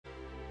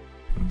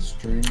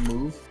Stream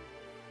move.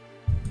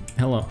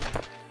 Hello.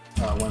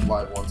 Went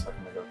live 1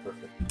 second ago.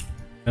 Perfect.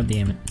 God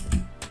damn it.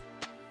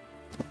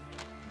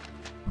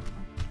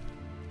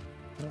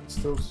 No, it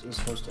still is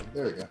hosting.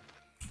 There we go.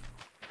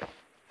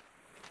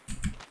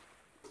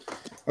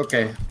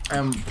 Okay.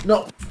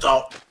 No.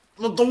 Oh,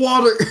 not the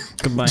water.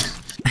 Goodbye.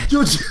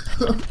 Jojo.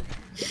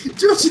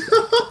 Jojo.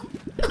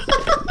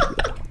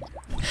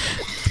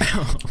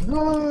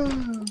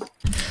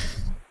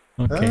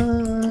 Okay.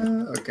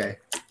 Okay.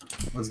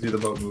 Let's do the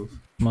boat move.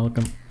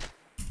 Welcome.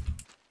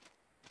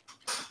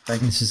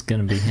 Thank you. This is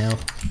gonna be hell.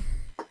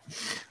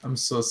 I'm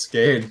so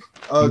scared.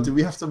 Oh, do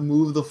we have to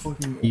move the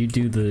fucking... You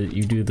do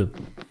the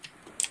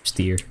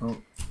steer.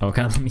 Oh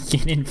god, let me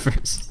get in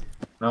first.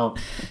 No.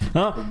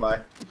 Oh.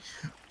 Goodbye.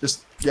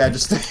 Just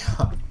stay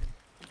up.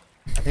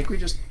 I think we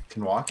just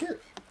can walk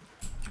it?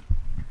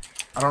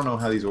 I don't know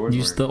how these oars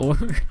Use work. the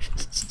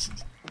oars.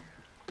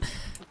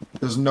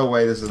 There's no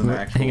way this is an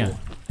actual...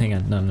 Hang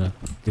on, no.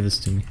 Give this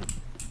to me.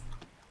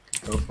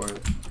 Go for it.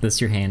 That's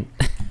your hand.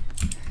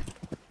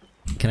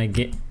 Can I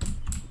get...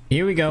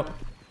 Here we go.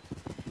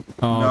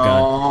 Oh no.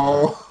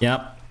 god.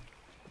 Yep.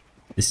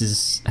 This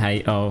is how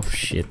you... Oh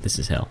shit, this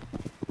is hell.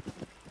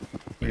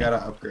 We gotta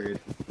upgrade.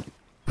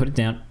 Put it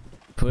down.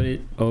 Put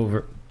it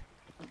over.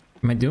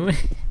 Am I doing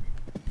it?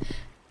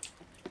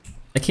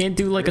 I can't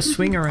do like a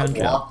swing around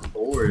jump. Walk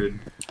forward,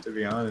 to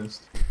be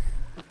honest.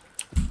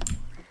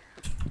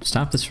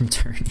 Stop this from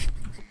turning.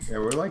 Yeah,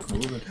 we're like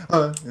moving.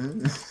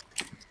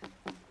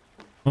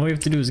 All we have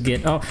to do is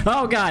get...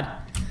 Oh god!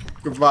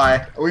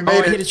 Goodbye. We made I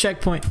it. hit a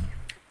checkpoint.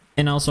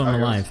 And also I'm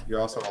alive.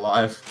 You're also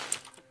alive.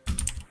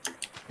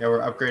 Yeah, we're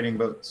upgrading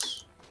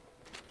boats.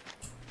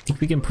 Think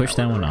we can push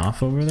that one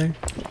off over there?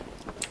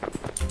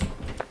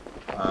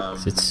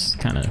 It's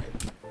kind of...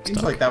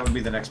 Seems like that would be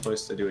the next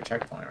place to do a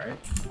checkpoint, right?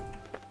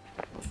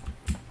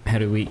 How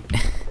do we...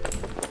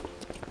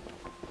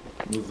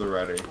 Move the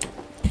rudder.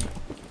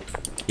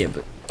 Yeah,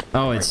 but...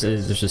 Oh, it's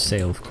there's a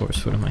sail, of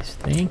course. What am I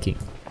thinking?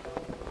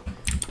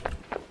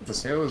 The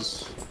sail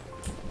is...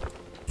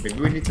 Maybe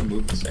we need to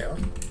move the sail?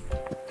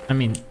 I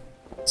mean,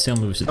 sail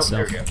moves Oh,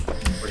 there itself. we go.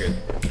 We're good.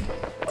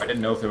 I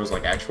didn't know if there was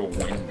like actual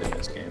wind in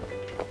this game.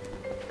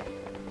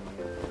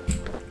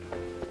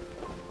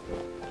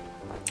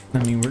 I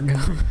mean, we're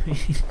going...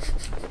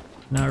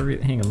 Not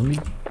really... Hang on, let me...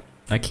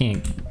 I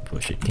can't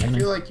push it, can I? I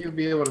feel like you'd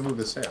be able to move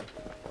the sail.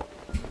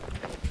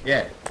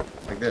 Yeah,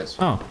 like this.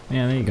 Oh,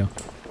 yeah, there you go.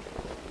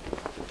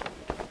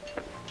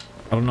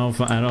 I don't know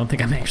if I don't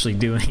think I'm actually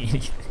doing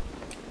anything.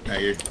 No,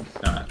 you're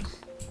not.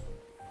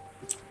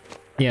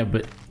 Yeah,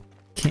 but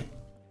can't.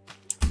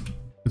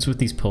 What's with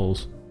these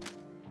poles?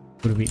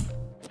 What do we?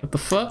 What the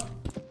fuck?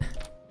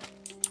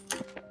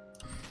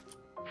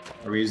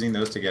 Are we using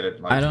those to get it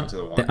like, I don't. into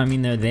the water? I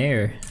mean, they're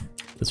there.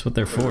 That's what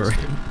they're for.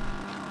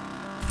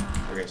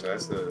 Okay, so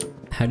that's the...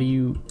 How do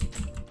you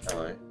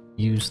LA.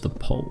 use the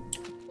pole?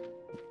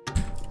 I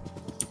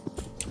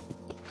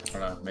don't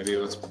know. Maybe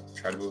let's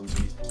try to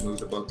move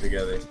the boat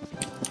together.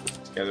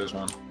 Together as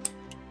one.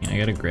 Yeah, I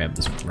gotta grab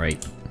this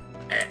right.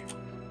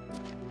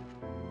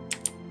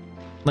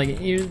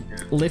 Like, you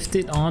lift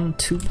it on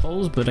 2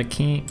 poles, but I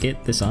can't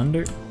get this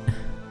under.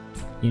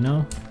 You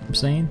know what I'm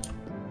saying?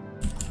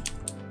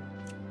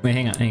 Wait,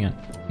 hang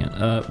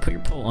on. Put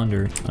your pole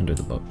under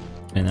the boat,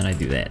 and then I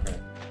do that.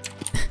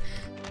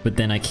 But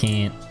then I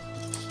can't,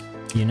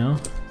 you know?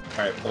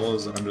 Alright, pole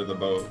is under the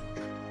boat.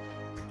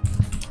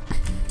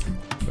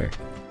 Where?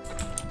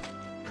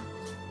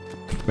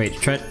 Wait,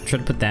 try to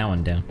put that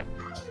one down.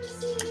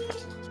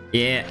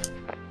 Yeah.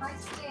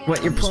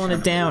 What? You're pulling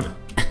it down.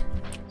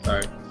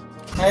 Sorry.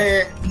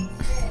 Hey.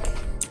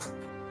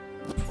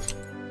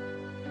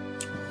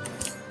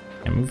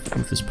 Yeah, move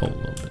this pole a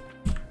little bit.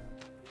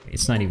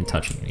 It's not even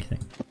touching anything.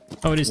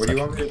 Oh, it is. What do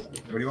touching.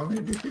 you want me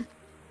to do?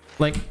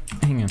 Like,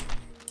 hang on.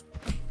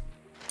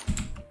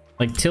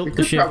 Like tilt We the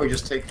could ship probably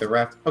just take the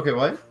raft. Okay,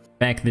 what?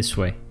 back this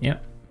way.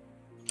 Yep.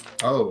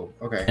 Oh,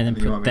 okay. And then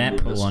you put want me to that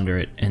move pole this? under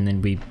it, and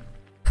then we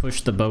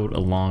push the boat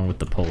along with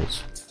the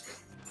poles.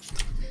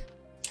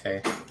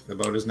 Okay, the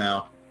boat is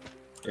now.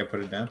 Yeah,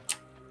 put it down.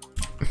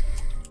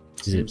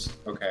 Is it?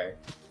 Okay.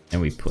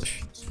 And we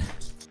push.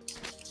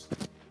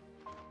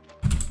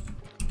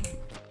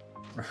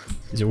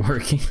 Is it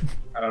working?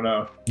 I don't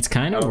know. It's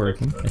kind of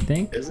working, I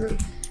think. Is it?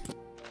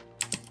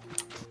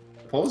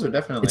 The poles are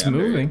definitely It's under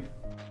moving.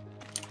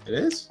 It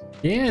is?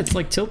 Yeah, it's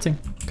like tilting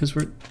because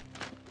we're.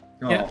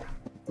 No. Yeah.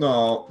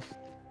 No.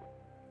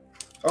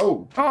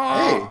 Oh.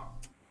 Oh!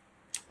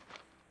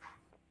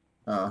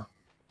 Hey.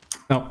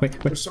 Oh,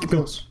 wait. We're so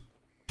close.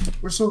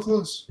 We're so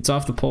close. It's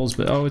off the poles,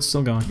 but oh, it's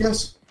still going.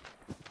 Yes.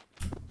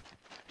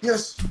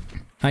 Yes.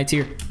 High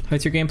tier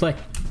gameplay.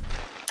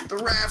 The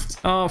raft.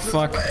 Oh This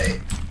fuck.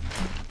 way.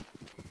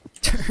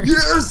 Turn.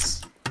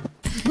 Yes.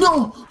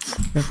 No.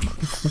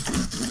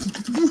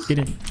 Get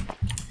in.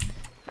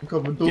 I'm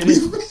coming. Don't Get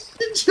leave me,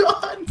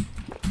 John.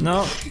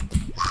 No.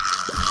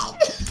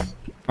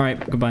 All right,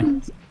 goodbye.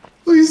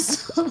 Please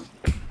stop.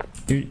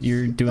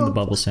 You're doing the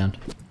bubble sound.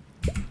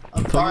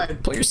 I'm fine.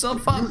 Pull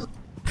yourself up.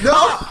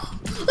 No.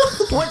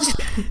 What?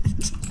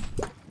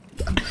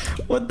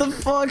 What the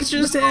fuck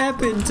just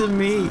happened to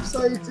me?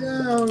 Upside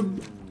down.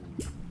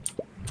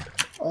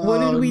 What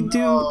did we do?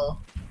 No.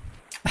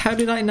 How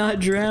did I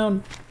not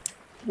drown?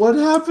 What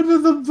happened to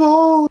the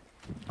ball?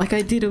 Like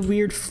I did a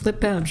weird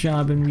flip out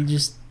job and we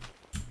just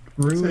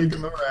ruined.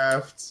 Taking the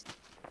rafts.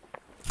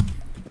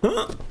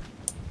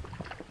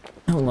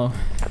 Hello.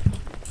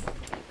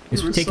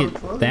 Guess we take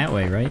it that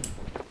way, right?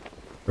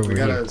 Over We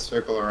gotta here.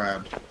 circle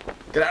around.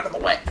 Get out of the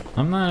way.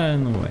 I'm not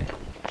in the way.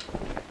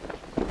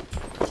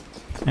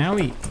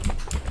 Owie.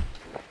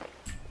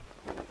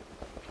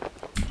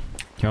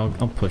 Here, I'll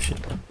push it.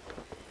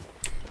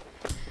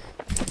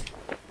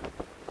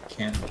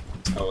 Can't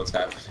tell what's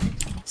happening.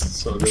 It's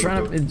so I'm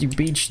trying difficult. to. You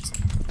beached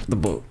the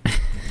boat.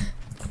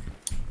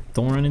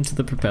 Don't run into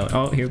the propeller.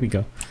 Oh, here we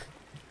go.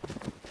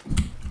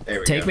 There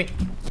we Take go. me.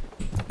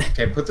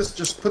 Okay,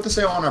 just put the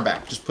sail on our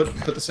back. Just put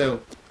the sail.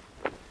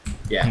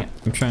 Yeah. Hang on,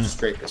 I'm trying to.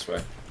 Straight this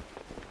way.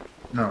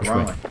 No, Which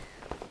wrong way? way.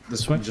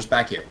 This way? Just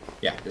back here.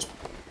 Yeah, just.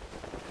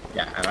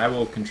 Yeah, and I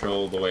will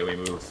control the way we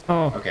move.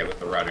 Oh. Okay, with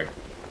the rudder.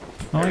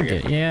 Oh, There I we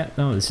get go. it. Yeah.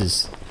 No, this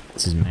is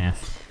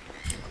math.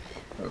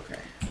 Okay.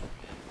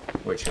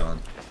 We're chilling.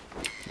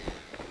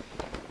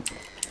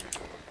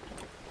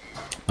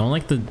 I don't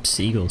like the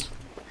seagulls.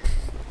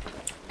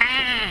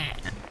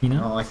 You I know?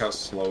 don't like how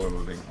slow we're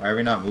moving. Why are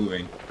we not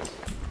moving?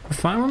 We're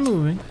fine. We're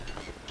moving.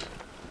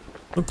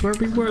 Look where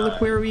we were. Look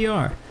where we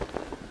are.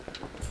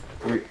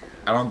 I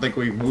don't think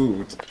we've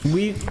moved.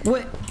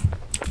 What?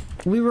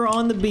 We were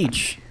on the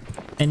beach,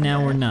 and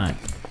now we're not.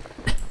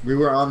 We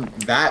were on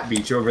that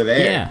beach over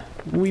there. Yeah,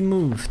 we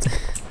moved.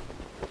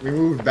 We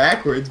moved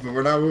backwards, but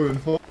we're not moving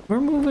forward.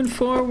 We're moving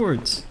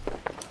forwards.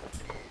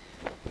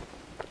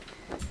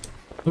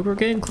 Look, we're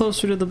getting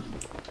closer to the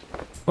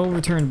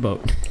overturned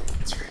boat.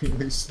 It's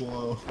really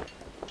slow.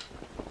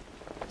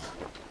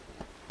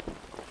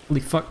 Holy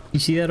fuck! You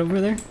see that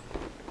over there?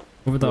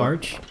 Over the What?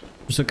 arch?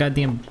 There's a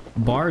goddamn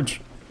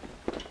barge.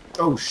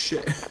 Oh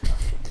shit.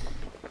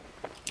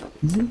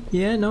 Is it?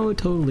 Yeah, no, it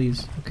totally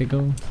is. Okay,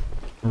 go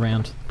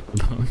around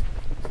the boat.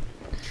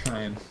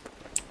 Trying.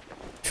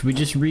 Should we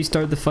just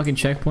restart the fucking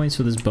checkpoint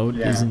so this boat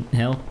Yeah. isn't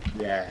hell?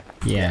 Yeah.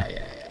 Yeah.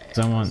 Yeah. Because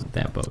I want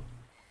that boat.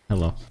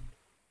 Hello.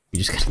 We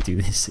just gotta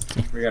do this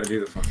again. We gotta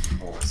do the fucking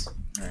holes.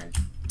 Alright.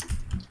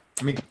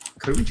 I mean,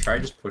 could we try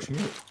just pushing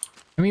it?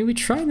 I mean, we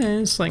tried that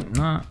and it's like,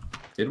 nah.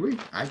 Did we?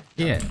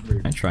 Yeah,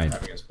 I tried.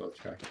 Having us both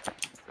try.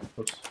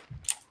 Oops.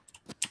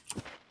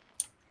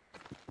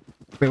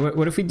 Wait,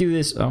 what if we do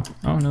this? Oh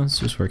no, it's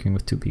just working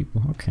with two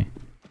people. Okay.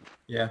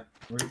 Yeah,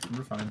 we're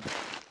fine.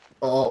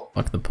 Oh,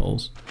 Fuck the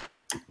poles.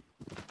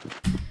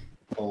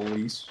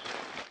 police.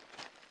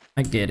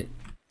 I get it.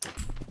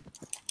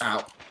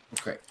 Ow.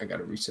 Okay, I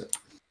gotta reset.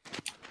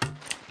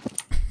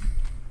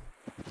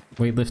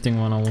 Weightlifting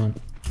 101.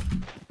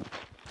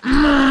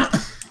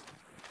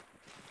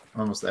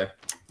 Almost there.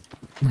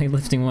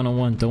 Weightlifting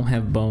 101. Don't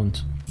have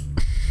bones.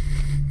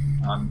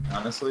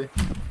 Honestly,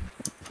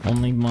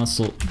 Only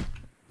muscle.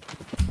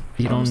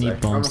 You don't Almost need there.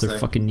 bones. Almost They're there.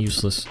 fucking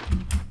useless.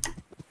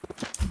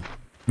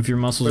 If your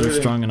muscles Put are it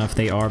in. strong enough,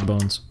 they are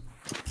bones.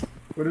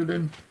 put it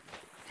in.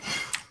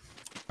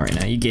 Alright,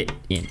 now you get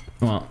in.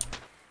 Well,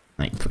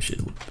 I can push it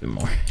a little bit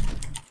more.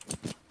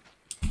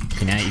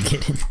 Okay, now you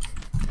get in.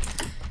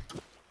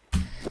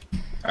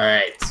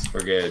 Alright,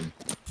 we're good.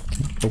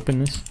 Open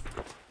this.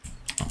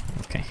 Oh,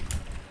 okay.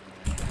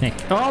 Hey.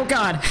 Oh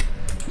god!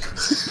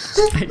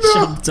 I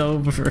jumped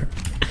over.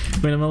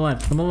 Wait, I'm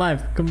alive. I'm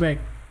alive. Come back.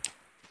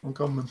 I'm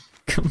coming.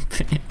 Come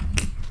back.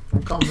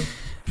 I'm coming.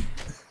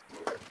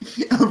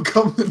 I'm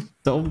coming.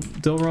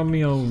 Don't run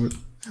me over.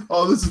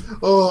 Oh, this is.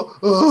 Oh,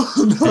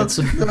 no. That's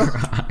a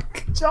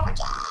rock. John,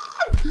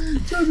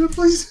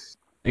 please.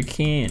 I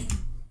can't.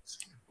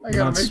 I I'm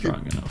gotta not make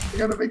strong it. enough. I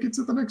gotta make it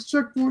to the next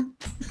checkpoint.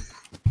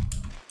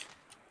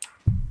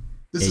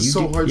 This Yeah, is you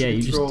so do, hard yeah, to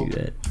you control. just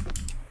do that.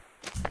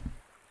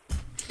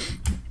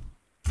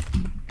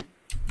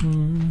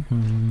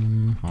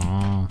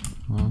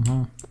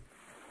 I'm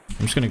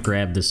just gonna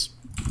grab this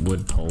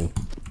wood pole.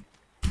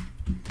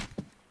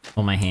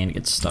 Oh, my hand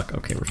gets stuck.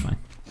 Okay, we're fine.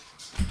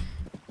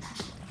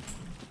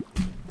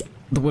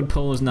 The wood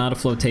pole is not a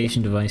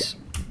flotation device.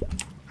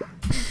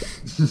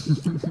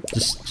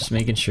 just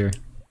making sure.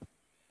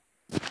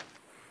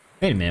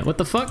 Wait a minute, what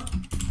the fuck?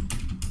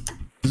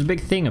 There's a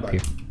big thing up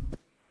here.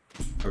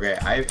 Okay,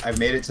 I've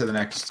made it to the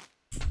next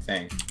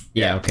thing.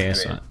 Yeah, okay, I made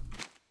saw it.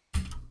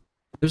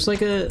 There's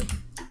like a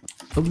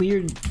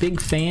weird big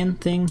fan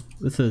thing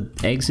with an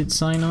exit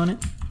sign on it.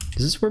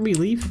 Is this where we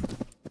leave?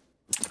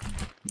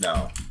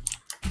 No.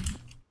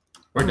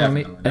 We're I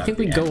definitely. mean, I not think at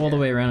we the go end all the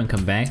yet. way around and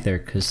come back there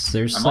because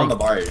there's I'm like on the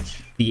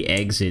barge. the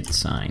exit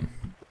sign.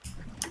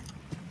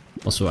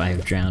 Also, I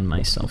have drowned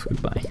myself.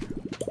 Goodbye.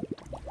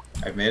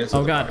 I've made it to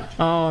Oh the god. barge.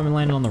 Oh, I'm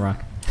landing on the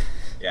rock.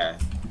 Yeah.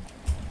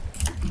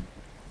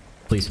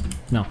 Please.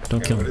 No, don't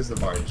Okay, kill what me. does the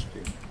barge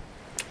do?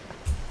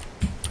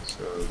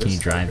 So this Can you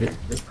drive lever-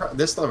 it?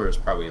 This lever is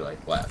probably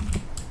like left.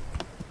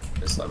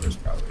 This lever is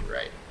probably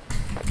right.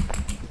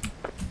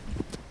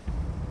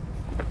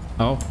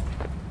 Oh.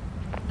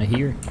 I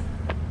hear.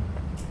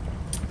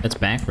 That's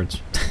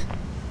backwards.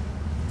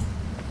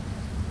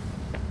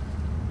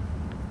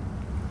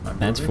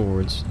 That's moving?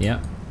 forwards.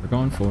 Yep, we're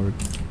going forward.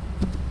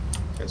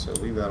 Okay, so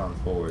leave that on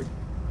forward.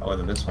 Oh, and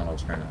then this one will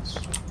turn us.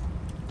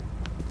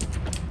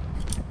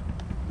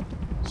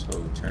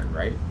 So turn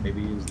right,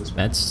 maybe use this one.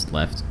 That's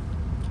left.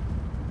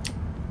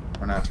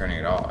 We're not turning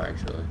at all,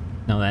 actually.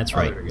 No, that's Oh,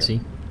 right. there we go.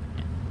 See?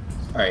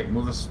 Alright,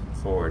 move us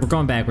forward. We're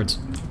going backwards.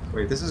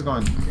 Wait, this is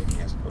going... Maybe it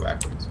has to go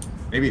backwards.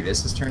 Maybe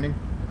this is turning?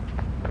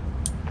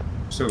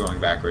 Still going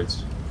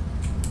backwards.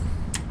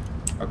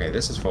 Okay,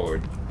 this is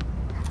forward.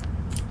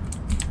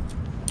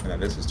 And then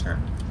this is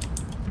turn.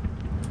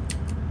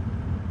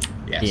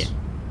 Yes. Yeah.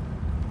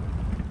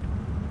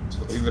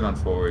 So leave it on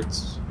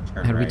forwards.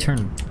 Turn How do right. we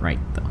turn right,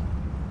 though?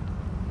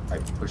 By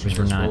pushing Because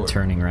we're this not forward.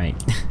 turning right.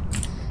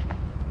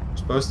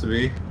 Supposed to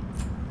be.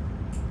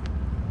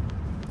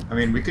 I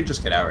mean, we could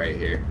just get out right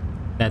here.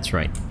 That's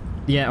right.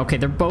 Yeah, okay,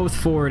 they're both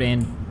forward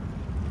and...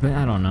 But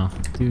I don't know,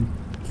 dude.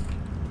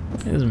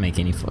 It doesn't make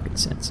any fucking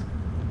sense.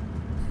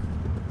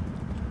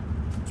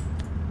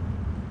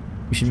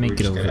 We should make we it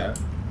just get over. out?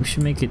 We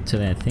should make it to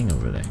that thing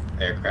over there.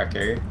 Aircraft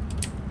carrier?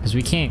 Because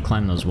we can't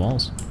climb those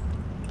walls.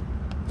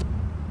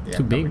 Yeah,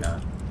 Too big. probably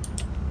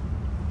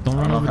not. Don't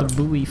I run don't know over how the to-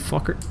 buoy,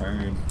 fucker.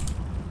 Turn.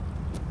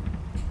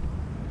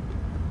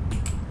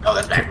 Oh,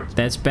 that's backwards.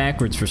 That's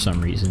backwards for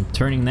some reason.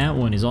 Turning that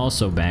one is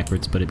also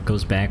backwards, but it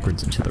goes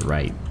backwards and to the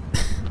right.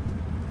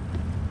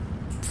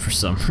 For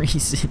some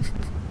reason.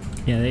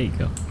 Yeah, there you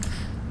go.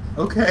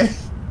 Okay.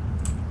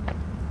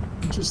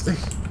 Interesting.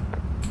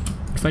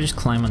 If I just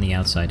climb on the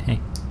outside, hey.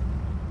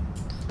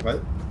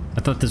 What? I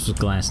thought this was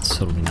glass, it's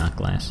totally not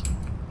glass.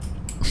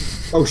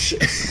 Oh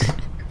shit.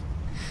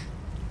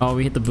 Oh,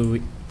 we hit the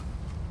buoy.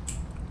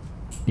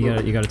 You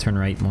gotta turn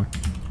right more.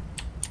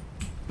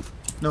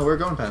 No, we're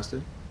going past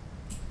it.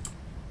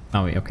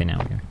 Oh wait, okay, now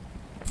we are.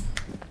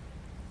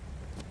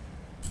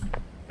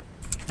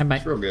 Bye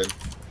It's real good.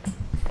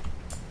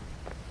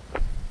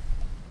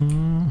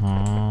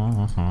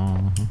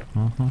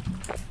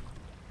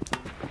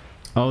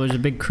 Oh, there's a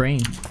big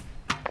crane.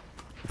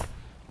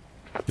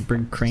 The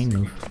big crane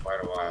move. For quite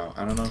a while.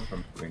 I don't know if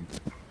I'm moving.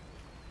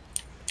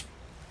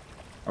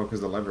 Oh,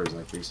 because the lever is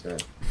like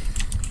reset.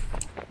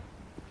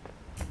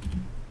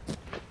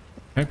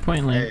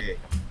 Checkpoint lane. Hey.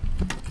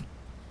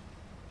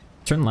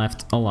 Turn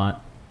left a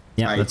lot.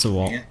 Yeah, I that's a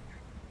wall. can't.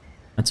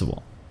 That's a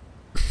wall.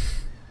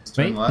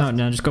 Turn Wait, left.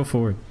 no, just go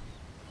forward.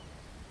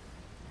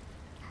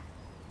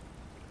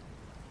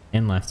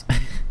 And left.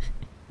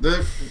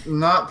 That's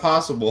not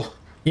possible.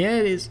 Yeah,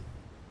 it is.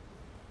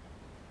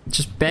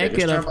 Just back Yeah,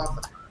 just it jump up.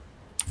 off the-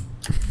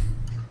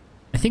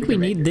 I think we we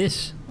can make need it.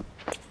 this.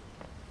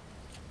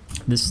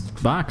 This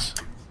box.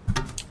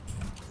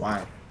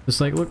 Why?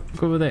 Just like, look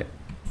over there.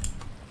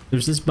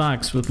 There's this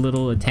box with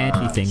little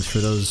attachy things for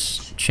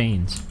those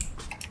chains.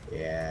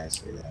 Yeah, I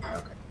see that.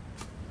 Okay.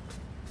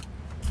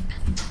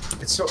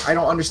 It's so I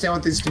don't understand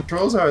what these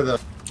controls are though.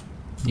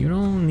 You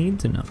don't need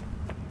to know.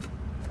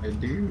 I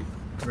do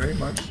very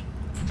much.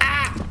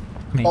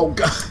 Man, Oh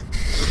god.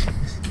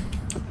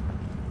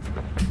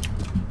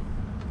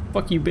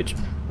 fuck you, bitch.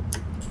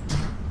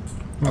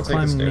 I'm I'll take the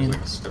climbing stairs in.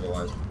 like a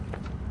civilized.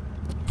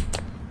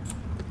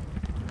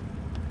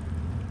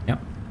 Yep.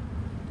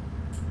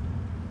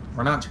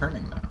 We're not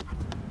turning now.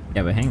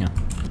 Yeah, but hang on.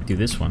 Do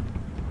this one.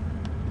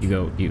 You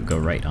go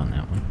right on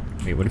that one.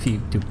 Wait, what if you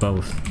do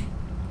both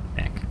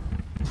back?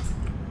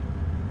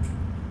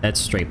 That's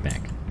straight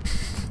back.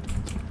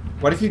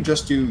 What if you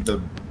just do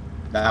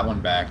that one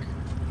back?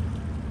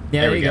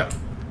 Yeah, There we go.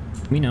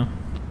 We know.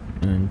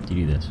 And then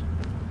you do this.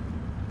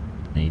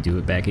 And you do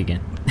it back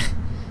again.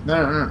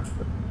 No.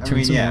 I Turn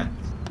mean, some yeah, more.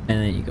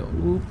 And then you go,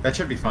 oop. that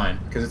should be fine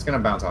because it's gonna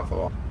bounce off the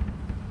wall.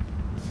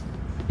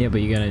 Yeah,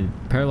 but you gotta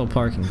parallel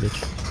parking,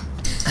 bitch.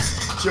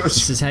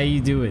 This is how you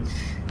do it.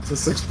 It's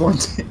a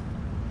 6.2.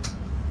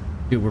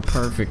 Dude, we're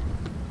perfect.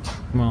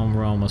 Well,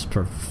 we're almost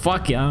perfect.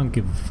 Fuck it, I don't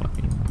give a fuck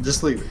anymore.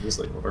 Just leave it. Just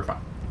leave it. We're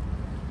fine.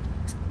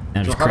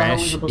 Now just how the hell are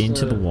we crash supposed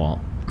into to- the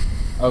wall.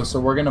 Oh, so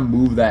we're gonna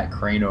move that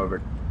crane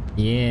over.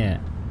 Yeah.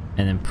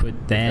 And then put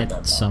that that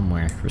down.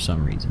 somewhere for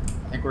some reason.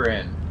 I think we're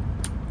in.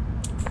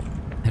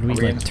 How do we, Are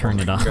we like, in turn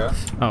it supposed to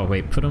off? Oh,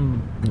 wait, put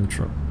them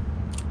neutral.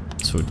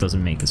 So it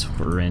doesn't make this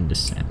horrendous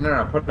sound.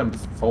 No, put them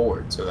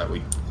forward so that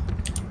we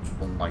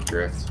don't like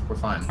drift. We're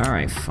fine.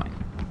 Alright, fine.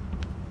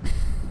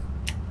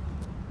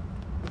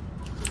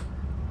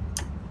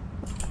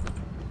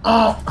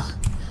 Oh!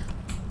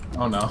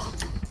 Oh no.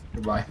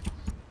 Goodbye.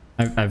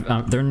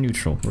 They're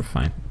neutral. We're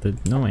fine.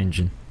 No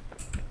engine.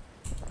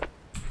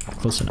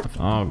 Close enough.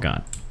 Oh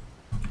god.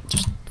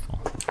 Just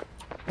fall.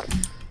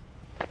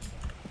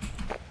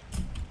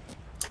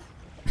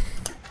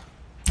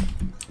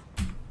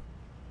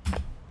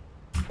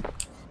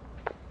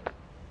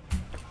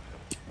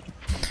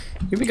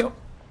 Here we go.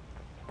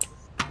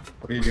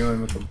 What are you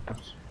doing with the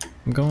box?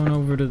 I'm going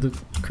over to the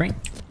crane.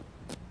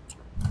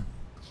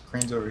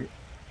 Crane's over here.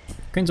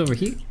 Crane's over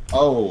here.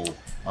 Oh.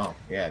 Oh,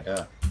 yeah,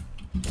 duh.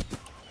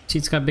 See,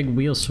 it's got big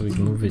wheels so we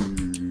can move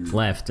it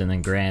left and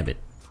then grab it.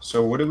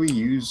 So what do we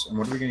use, and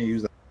what are we gonna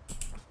use that?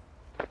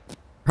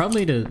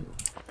 Probably to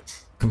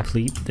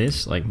complete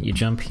this, like you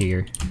jump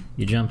here,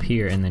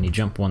 and then you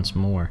jump once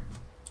more.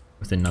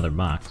 with another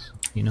box,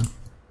 you know?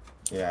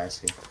 Yeah, I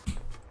see.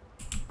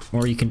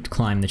 Or you can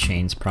climb the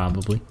chains,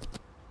 probably.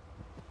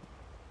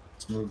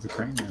 Let's move the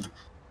crane then.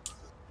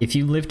 If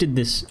you lifted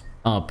this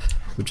up,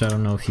 which I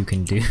don't know if you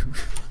can do,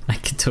 I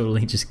could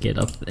totally just get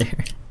up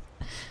there.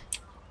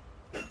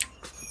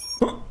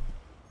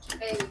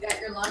 Hey, you got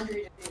your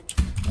laundry to do.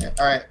 Yeah,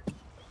 alright.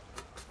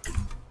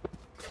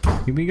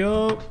 Here we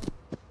go.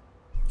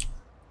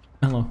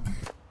 Hello.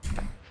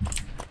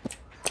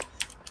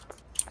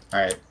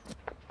 Alright.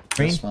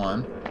 Crane? This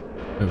one.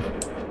 Oh.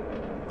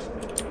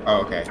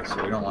 Oh, okay.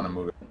 So we don't want to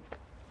move it.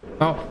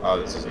 Oh. Oh,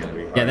 this is gonna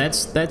be hard. Yeah,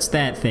 that's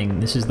that thing.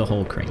 This is the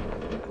whole crane.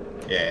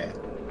 Yeah.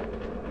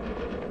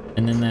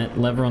 And then that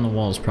lever on the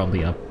wall is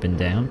probably up and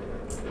down.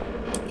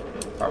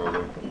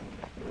 Probably.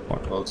 A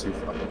little too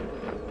far.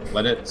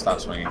 Let it stop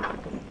swinging.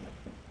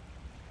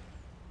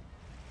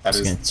 That It's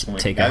is gonna swinging.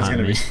 take a That's hot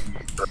gonna be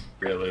minute. for a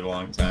really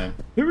long time.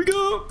 Here we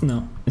go!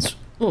 No, it's a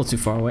little too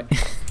far away.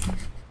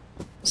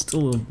 Just a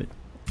little bit.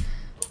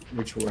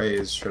 Which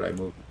way should I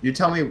move? You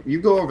tell me. You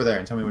go over there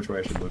and tell me which way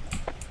I should move.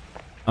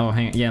 Oh,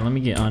 hang on. Yeah, let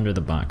me get under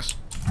the box.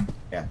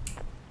 Yeah.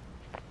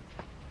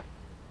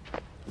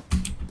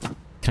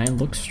 Can I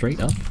look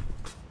straight up?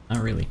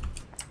 Not really.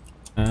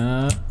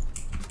 Hang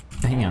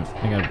on.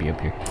 I gotta be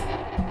up here.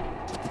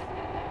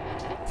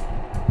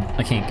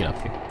 I can't get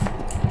up here.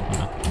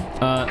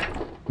 Oh, no.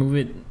 Move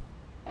it,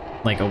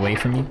 like, away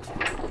from you.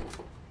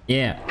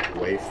 Yeah.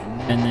 Away from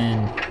me? And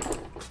then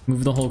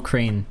move the whole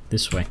crane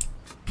this way.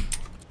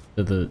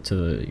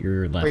 To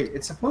your left. Wait,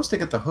 it's supposed to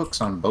get the hooks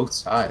on both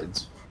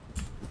sides.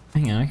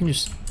 Hang on, I can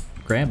just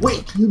grab Wait,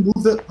 it. can you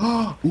move the...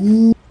 Oh,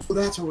 ooh,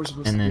 that's what we're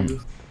supposed And to then do.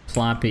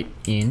 plop it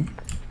in.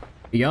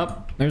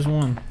 Yup, there's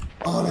one.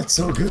 Oh, that's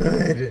so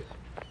good.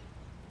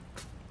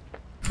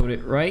 Put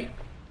it right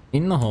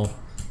in the hole.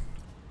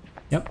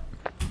 Yep.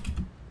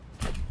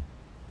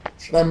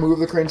 Should I move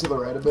the crane to the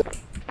right a bit?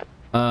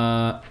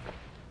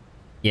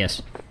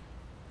 Yes.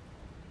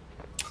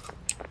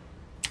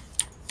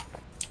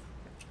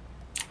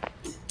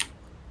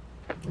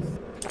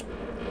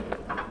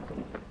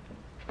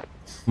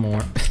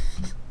 More.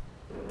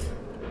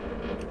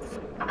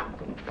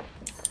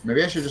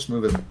 Maybe I should just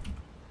move it.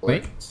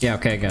 Wait. Yeah,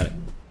 okay, I got it.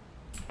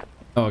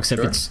 Oh,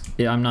 except Sure.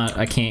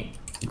 I can't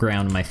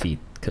ground my feet,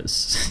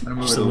 because I'm gonna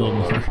move just it a little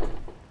lower. more.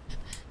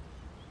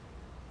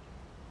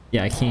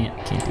 Yeah, I can't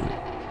do it.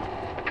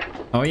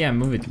 Oh yeah,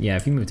 move it. Yeah,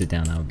 if you moved it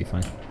down, that would be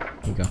fine.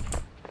 There you go.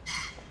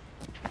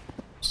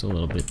 Just a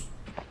little bit.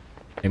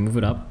 Okay, move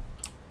it up.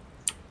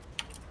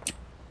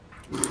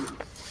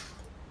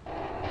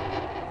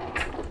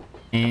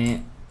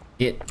 And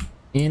get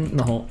in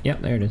the hole.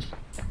 Yep, there it is.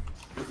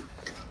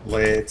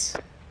 Lit.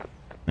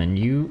 And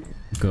you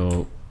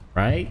go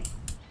right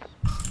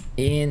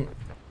in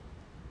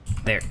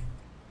there.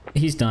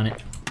 He's done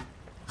it.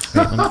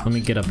 Wait, let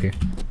me get up here.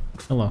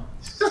 Hello.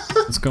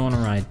 Let's go on a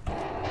ride.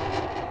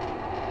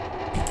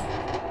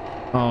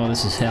 Oh,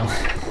 this is hell.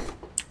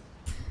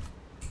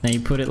 Now you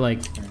put it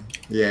like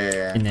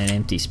Yeah. in that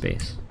empty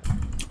space.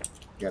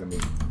 You gotta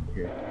move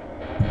here.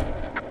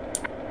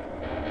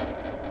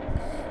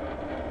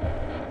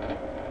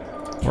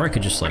 Or I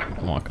could just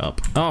like walk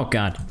up. Oh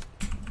god.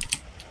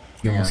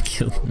 You almost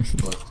killed me.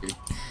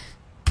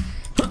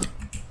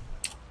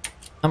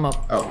 I'm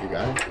up. Oh, you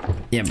got it?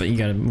 Yeah, but you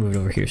gotta move it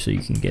over here so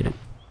you can get it.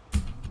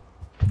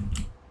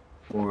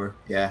 Or,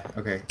 yeah,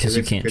 okay. Because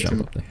you can't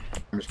jump up there.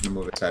 I'm just gonna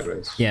move it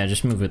sideways. Yeah,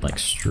 just move it like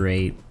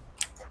straight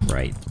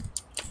right.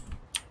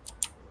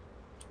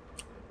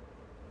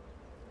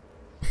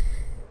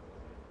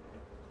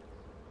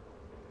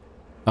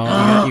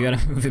 Oh, you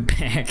gotta move it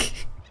back.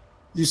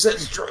 You said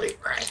straight,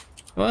 right?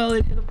 Well,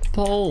 it hit a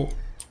pole.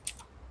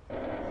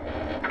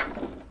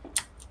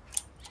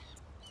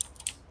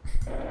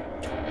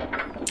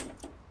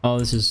 Oh,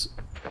 this is...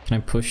 Can I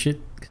push it?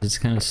 Because it's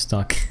kind of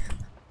stuck.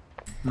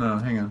 No,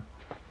 hang on.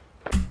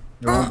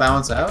 You won't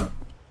balance out?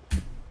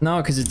 No,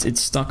 because it's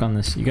stuck on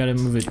this. You gotta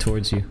move it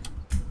towards you.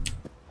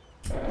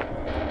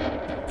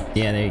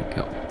 Yeah, there you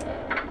go.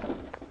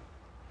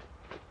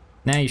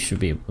 Now you should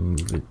be able to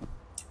move it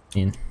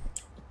in.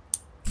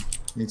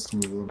 Needs to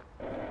move a little.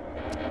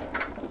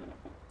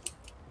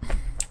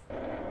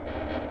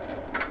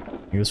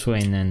 This way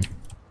and then...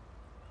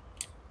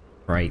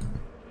 Right.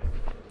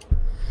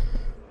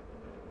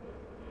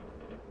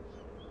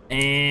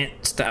 And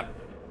stop.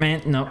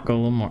 Man, no, go a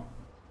little more.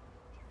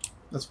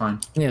 That's fine.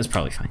 Yeah, it's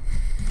probably fine.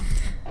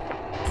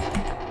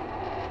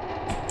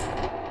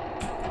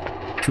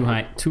 Too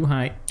high, too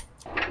high.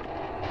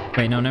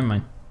 Wait, no, never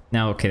mind.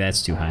 Now, okay,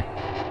 that's too high.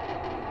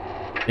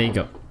 There you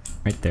go.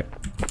 Right there.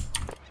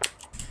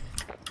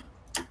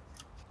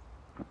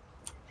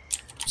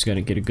 Just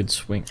gotta get a good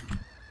swing.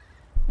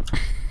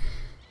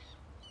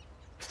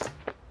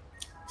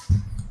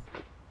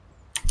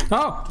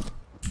 Oh!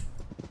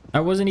 I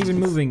wasn't even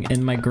moving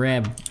and my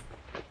grab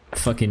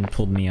fucking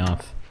pulled me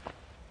off.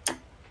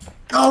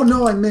 Oh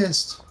no, I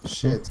missed.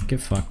 Shit.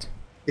 Get fucked.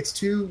 It's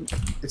too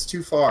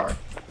far.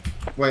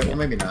 Wait, well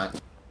maybe not.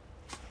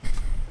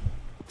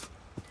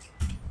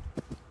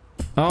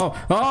 Oh,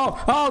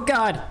 oh, oh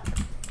god!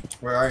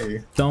 Where are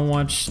you? Don't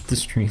watch the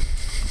stream.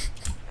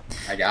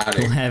 I got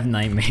You'll it. have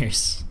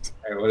nightmares.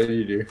 Hey, what did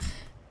you do?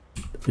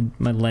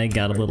 My leg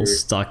got a little here.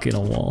 stuck in a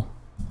wall.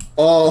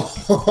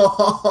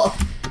 Oh.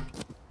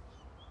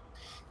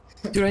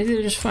 Dude, I did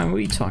it just fine. What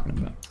are you talking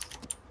about?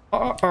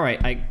 Oh, all right,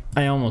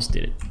 I almost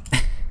did it.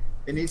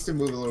 It needs to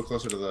move a little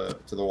closer to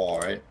the wall,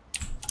 right?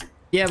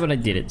 Yeah, but I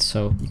did it,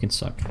 so you can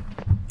suck.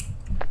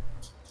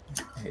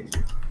 I hate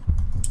you.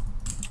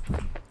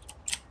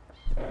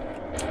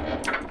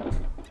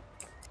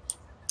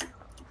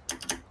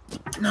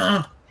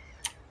 No.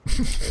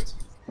 Shit.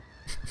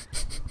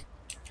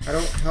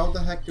 How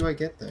the heck do I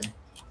get there?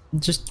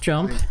 Just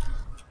jump.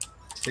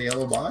 It's the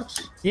yellow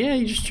box? Yeah,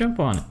 you just jump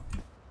on it.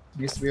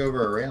 It used to be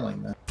over a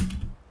railing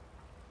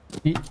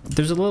then.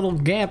 There's a little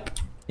gap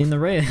in the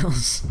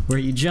rails where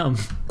you jump.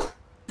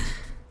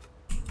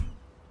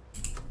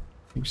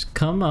 You just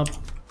come up.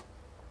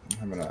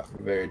 I'm having a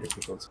very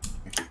difficult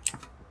time.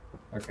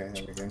 Okay,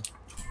 there we go.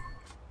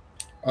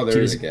 Oh,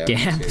 there is a gap. I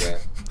see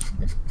that.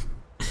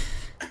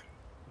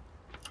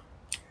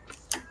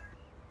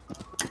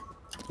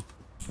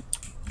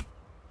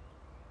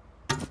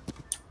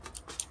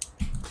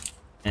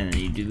 And then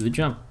you do the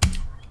jump.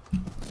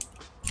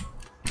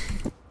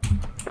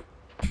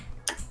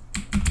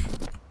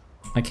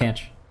 I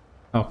catch.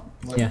 Oh,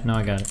 what? Yeah, no,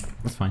 I got it.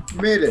 That's fine.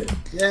 You made it!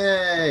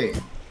 Yay!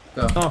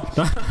 Go. Oh,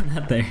 no,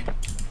 not there.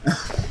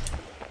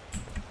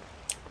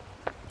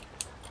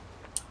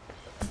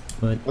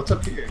 But What's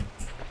up here?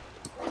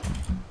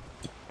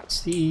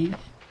 see,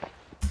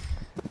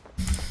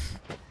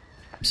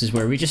 this is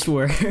where we just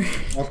were.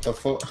 What the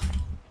fuck?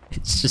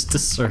 It's just a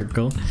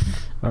circle.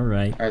 All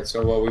right. Alright,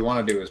 so what we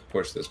want to do is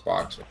push this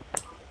box.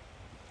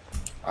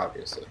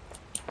 Obviously.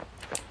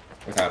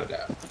 Without a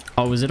doubt.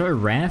 Oh, was it our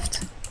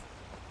raft?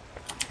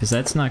 Because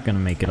that's not gonna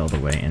make it all the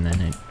way, and then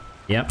it.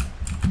 Yep.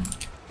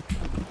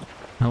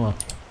 Hello.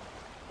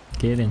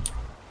 Get in.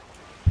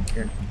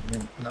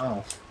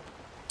 No.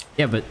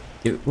 Yeah, but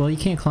well, you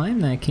can't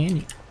climb that, can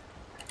you?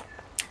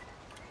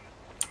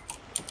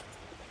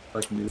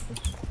 I can do this.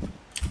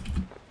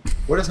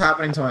 What is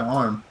happening to my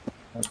arm?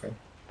 Okay.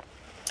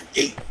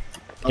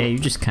 Yeah, you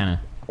just kind of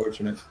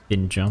Fortunate.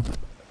 didn't jump.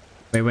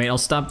 Wait, I'll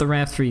stop the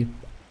raft for you.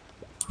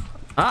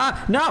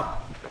 Ah, no!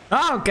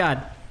 Oh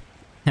God!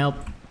 Help!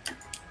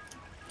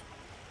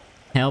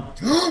 Help!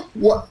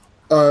 What?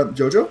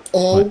 Jojo?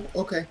 Oh, What?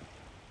 okay.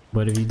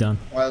 What have you done?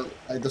 Well,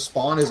 the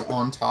spawn is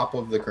on top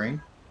of the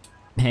crane.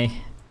 Hey,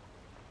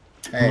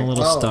 Hey, I'm a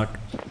little stuck.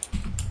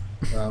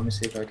 Well, let me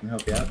see if I can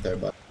help you out there,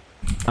 bud.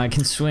 I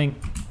can swing.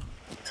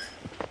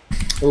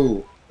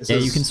 Ooh. Yeah,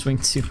 you can swing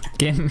too.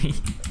 Get me.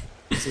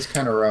 This is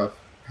kind of rough.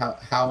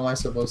 How am I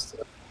supposed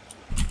to?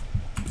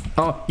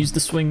 Oh, use the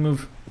swing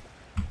move.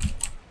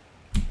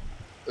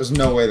 There's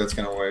no way that's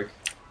gonna work.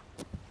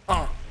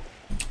 Oh.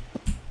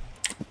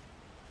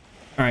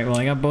 Alright, well,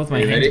 I got both my Are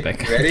you hands ready?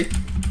 back. Ready?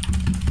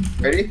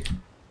 Ready?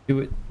 Do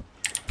it.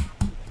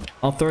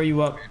 I'll throw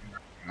you up.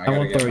 I gotta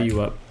won't get throw my-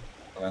 you up.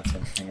 Oh, that's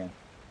it. Hang on.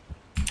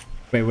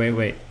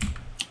 Wait.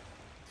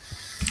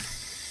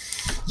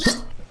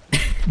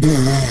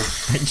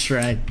 I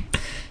tried.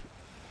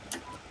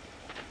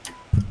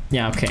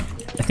 Yeah, okay.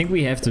 I think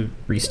we have to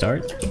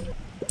restart.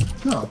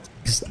 No.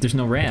 Because there's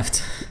no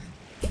raft.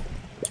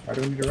 Why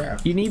do we need a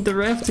raft? You need the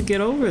raft to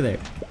get over there.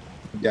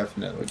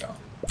 Definitely don't.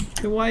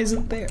 Then why is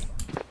it there?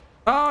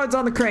 Oh, it's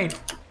on the crane.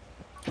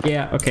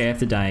 Yeah, okay, I have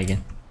to die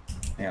again.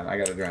 Hang on, I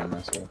gotta drown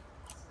myself.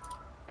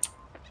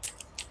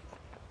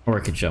 Or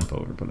I could jump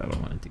over, but I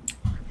don't want to do.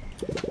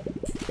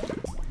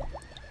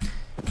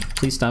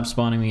 Please stop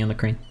spawning me on the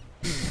crane.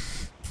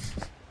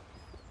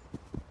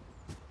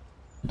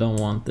 Don't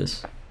want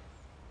this.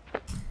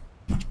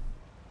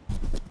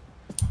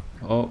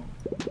 Oh.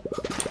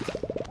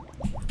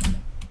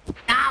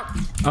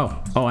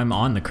 Ow! Oh, I'm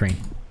on the crane.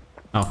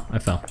 Oh, I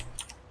fell.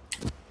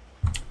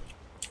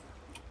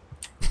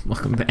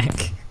 Welcome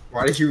back.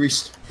 Why did you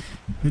rest?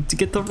 To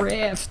get the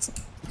raft.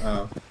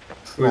 Oh.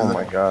 Oh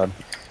my god.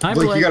 Hi,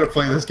 Blake, Blake. you gotta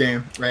play this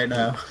game right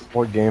now.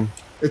 What game?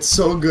 It's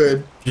so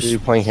good. Are you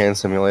playing Hand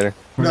Simulator?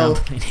 We're No. not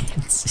playing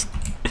hands.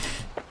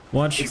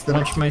 Watch It's the-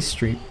 my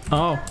stream.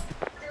 Oh,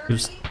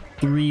 there's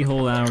 3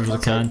 whole hours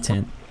of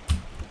content.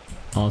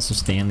 Also,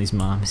 Stanley's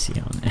mom is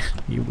yelling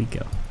at. Here we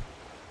go.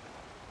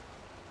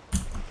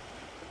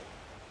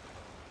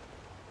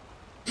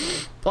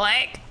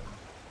 Blake.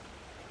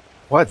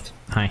 What?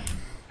 Hi.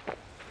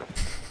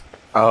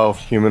 Oh,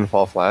 Human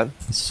Fall Flat?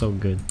 It's so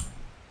good.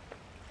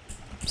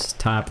 It's a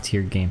top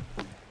tier game.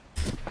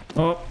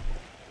 Oh.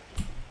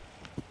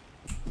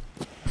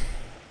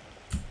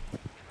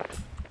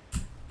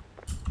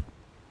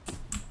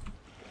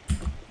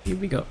 Here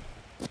we go.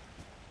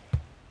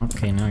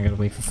 Okay, now I gotta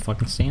wait for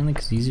fucking Stanley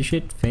because he's a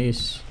shit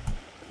face.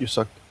 You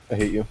suck. I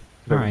hate you.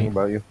 Everything Alright.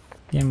 about you.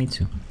 Yeah, me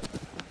too.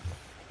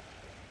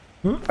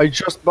 I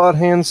just bought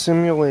Hand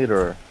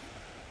Simulator.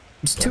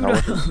 It's The hell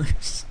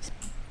 $2.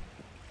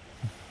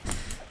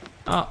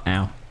 Oh,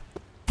 ow.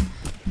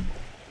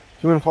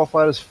 Human Fall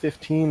Flat is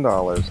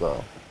 $15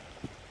 though.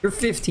 You're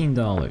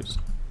 $15.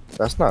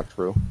 That's not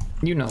true.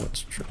 You know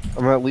it's true.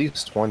 I'm at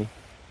least 20.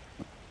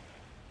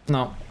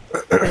 No.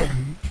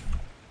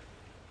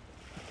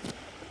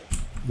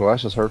 Well,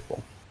 that's just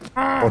hurtful.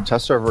 Well,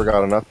 test server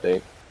got an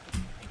update.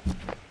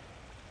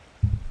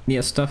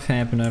 Yeah, stuff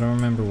happened. I don't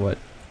remember what.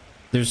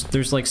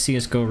 There's like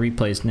CS:GO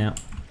replays now.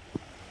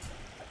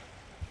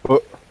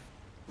 Oh.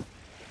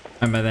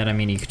 And by that I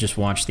mean you could just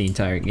watch the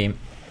entire game.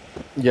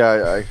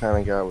 Yeah, I kind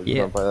of got what you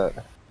meant by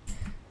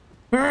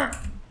that.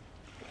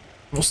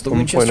 What's the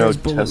Winchester's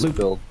bullet test loop?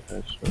 build.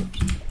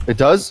 It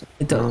does?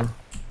 It does.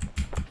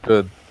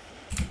 Good.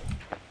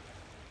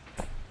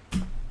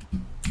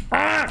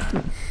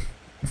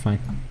 We're fine.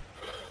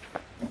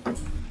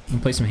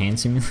 Wanna play some hand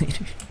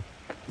simulator?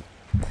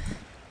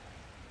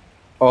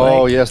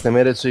 Oh, Like- yes, they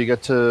made it so you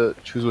get to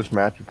choose which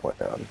map you play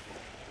on.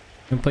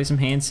 Wanna play some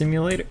hand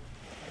simulator?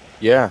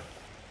 Yeah.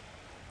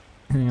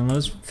 Hang on,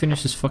 let's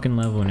finish this fucking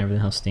level whenever the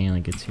hell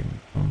Stanley gets here.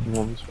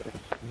 Well, this way.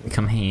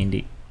 Become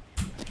handy.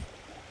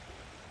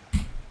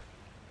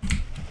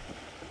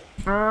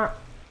 How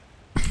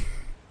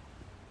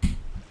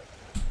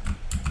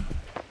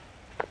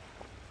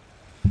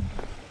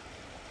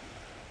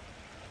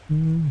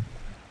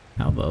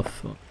the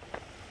fuck?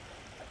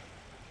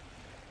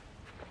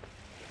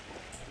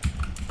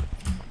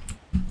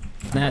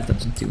 That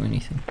doesn't do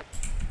anything.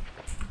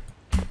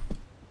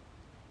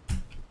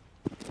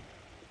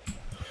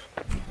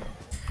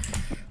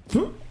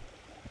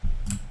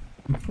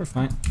 We're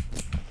fine.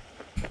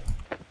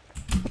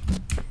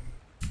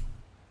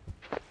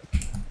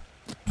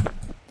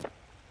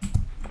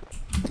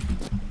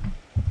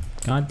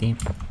 God damn.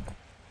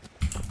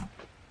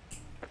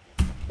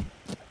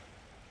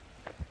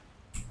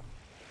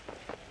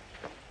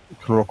 You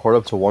can record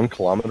up to 1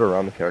 kilometer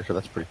around the character.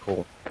 That's pretty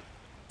cool.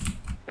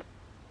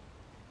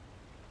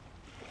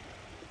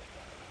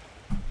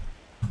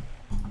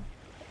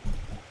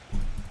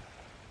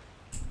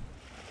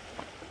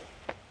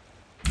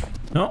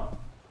 No.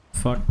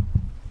 Fuck.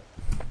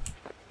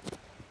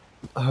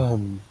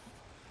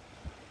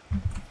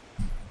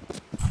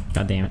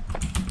 God damn it.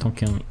 Don't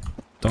kill me.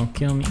 Don't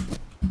kill me.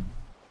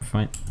 We're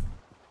fine.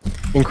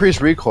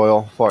 Increased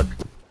recoil. Fuck.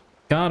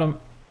 Got him.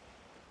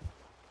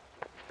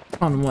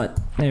 On what?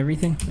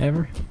 Everything?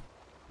 Ever?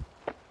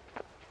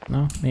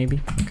 No?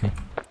 Maybe? Okay.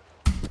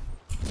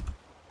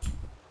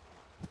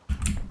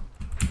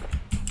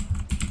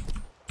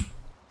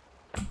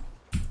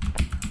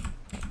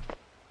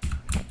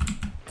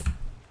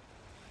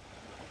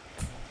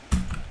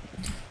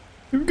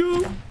 Here we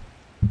go!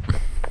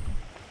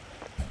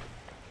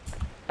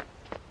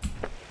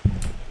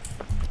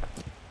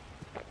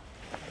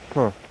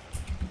 Huh.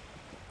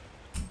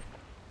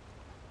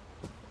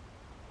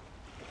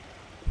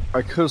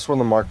 I could have sworn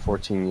the Mark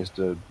 14 used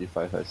to be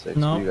 5.56.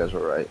 No. You guys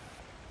were right.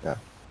 Yeah.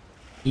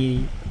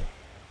 Idiot.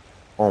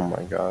 Oh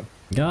my god.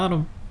 Got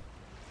him.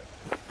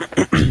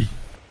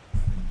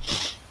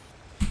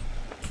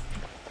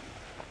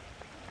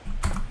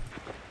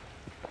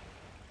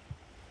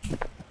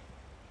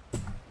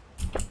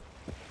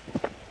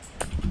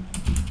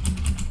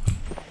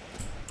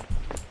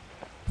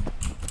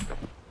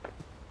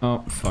 Oh,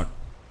 fuck.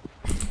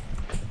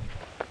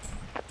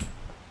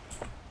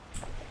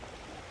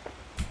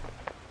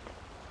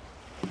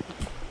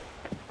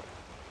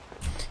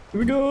 Here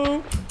we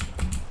go!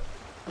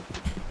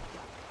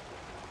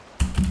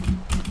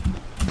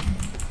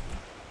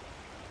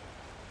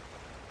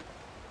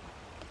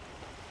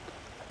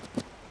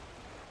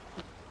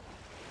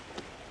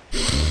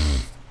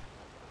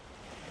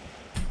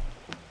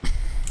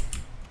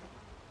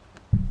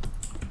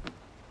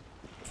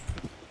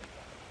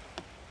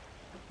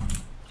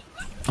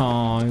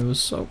 Oh, it was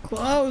so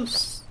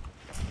close.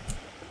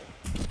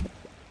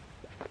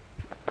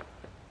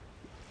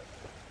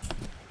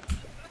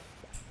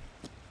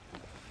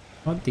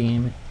 Oh,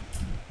 damn it.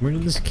 Where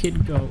did this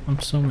kid go? I'm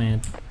so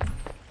mad.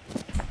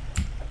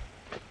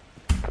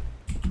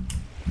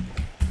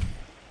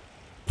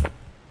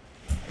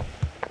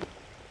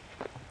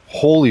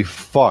 Holy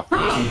fuck.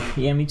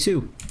 Yeah, me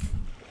too.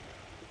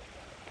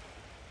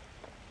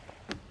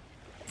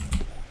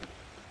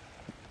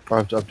 I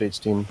have to update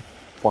Steam.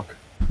 Fuck.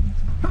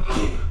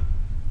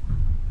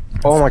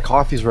 Oh, my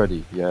coffee's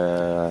ready.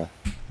 Yeah.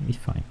 Be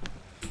fine.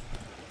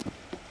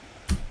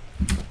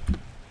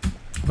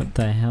 What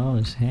the hell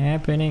is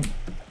happening?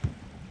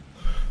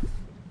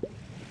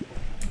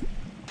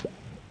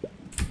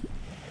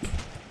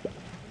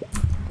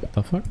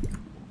 The fuck?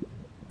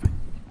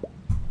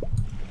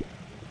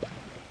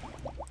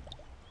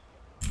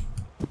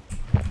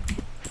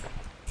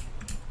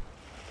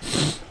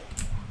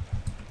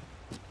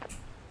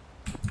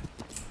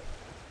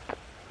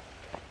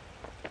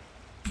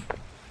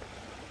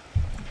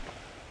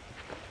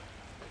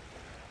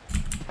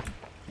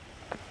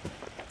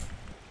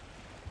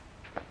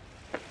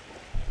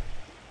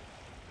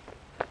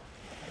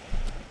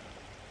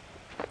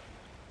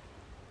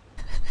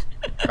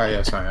 Oh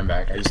yeah, sorry, I'm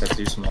back. I just have to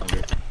do some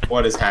laundry.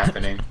 What is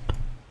happening?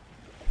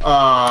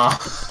 Oh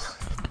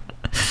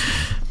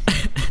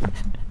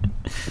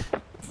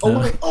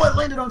wait! Oh, it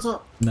landed on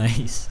top.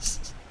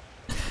 Nice.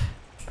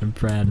 I'm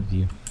proud of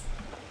you.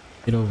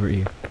 Get over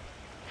here.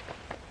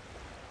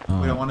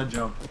 We don't want to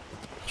jump.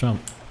 Jump.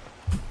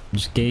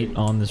 Just gate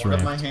on this One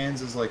of my raft.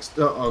 hands is like,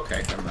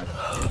 okay, never mind.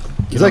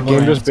 Is that game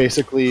just raft.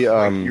 basically,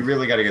 You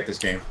really gotta get this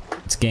game.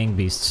 It's gang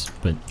beasts,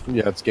 but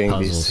yeah, it's gang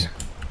puzzles. beasts.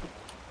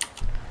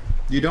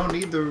 You don't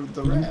need the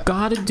You raft.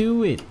 gotta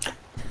do it.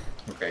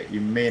 Okay,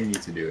 you may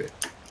need to do it.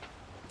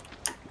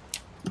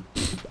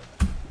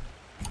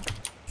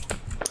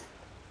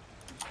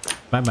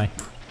 Bye bye.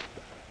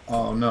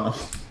 Oh no.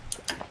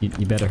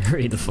 You better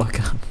hurry the fuck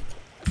up.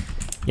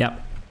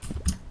 Yep.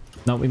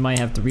 No, we might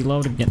have to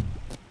reload again.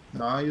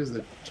 No, I'll use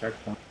the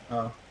checkpoint.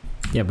 Oh.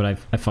 Yeah, but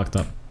I fucked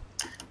up.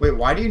 Wait,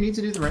 why do you need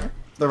to do the raft?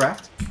 The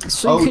raft?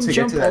 So you to can get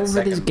jump to that over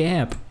this second-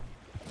 gap.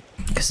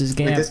 Cause this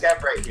gap, Wait, this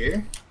gap right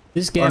here?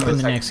 this gap no, and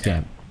the the next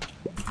second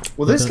gap.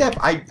 Well, this the- gap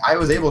I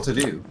was able to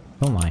do.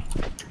 Don't lie.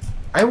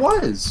 I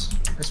was.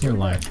 I swear You're to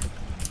lying.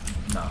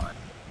 God.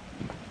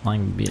 No.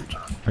 Lying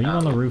bitch. Are you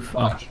on the roof? Oh.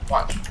 Watch.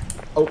 Watch.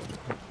 Oh.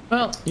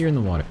 Well, you're in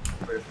the water.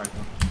 Where if I go?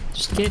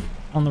 Just get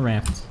on the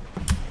raft.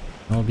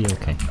 I'll be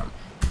okay.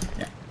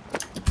 Yeah.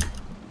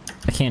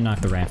 I can't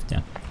knock the raft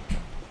down.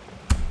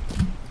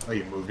 Oh,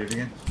 you moved it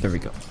again? There we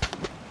go.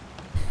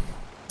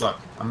 Look,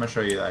 I'm gonna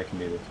show you that I can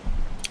do this.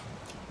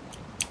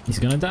 He's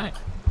gonna die.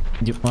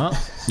 Well,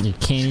 you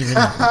can't even.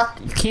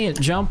 You can't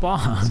jump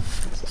off.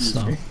 Excuse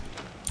So me.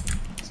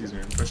 Excuse me,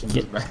 I'm pushing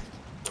this Get- back.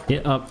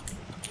 get up.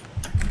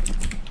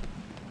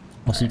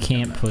 Also, you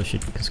can't push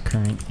it because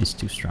current is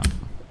too strong.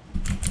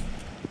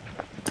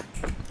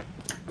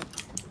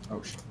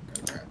 Oh shit.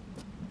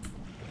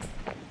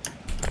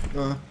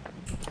 Okay.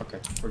 Okay,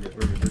 we're good,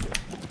 we're good, we're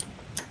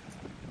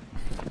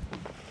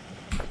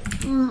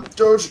good.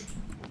 George,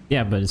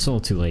 Yeah, but it's a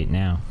little too late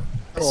now.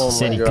 Oh He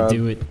said my he God. could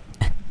do it.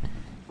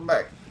 come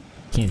back.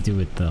 Can't do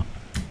it though.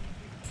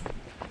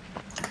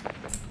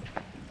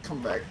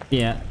 Come back.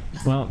 Yeah.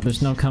 Well,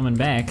 there's no coming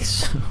back.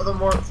 So. For the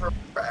more for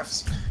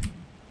rafts.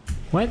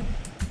 What?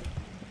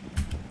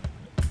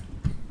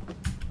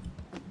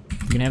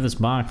 You can have this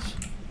box.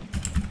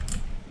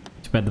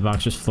 Too bad the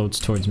box just floats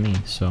towards me,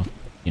 so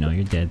you know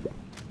you're dead.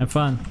 Have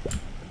fun.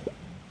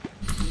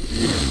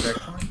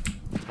 Checkpoint?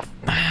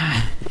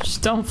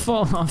 Just don't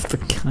fall off the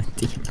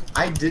goddamn.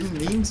 I didn't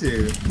mean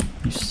to.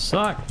 You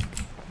suck.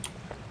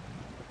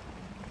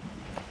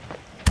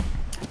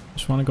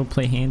 Just want to go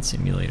play Hand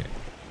Simulator.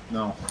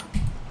 No.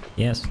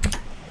 Yes.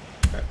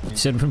 Okay. You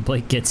said when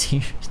Blake gets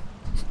here.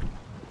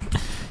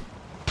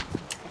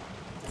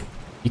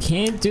 You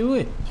can't do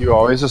it. You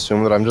always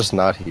assume that I'm just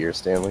not here,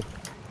 Stanley.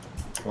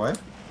 What?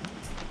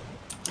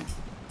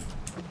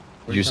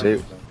 Did you say?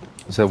 You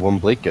said when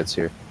Blake gets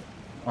here.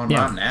 Oh, Yeah.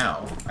 not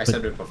now. I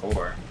said it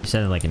before. You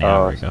said it like an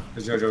hour ago.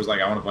 Because JoJo was like,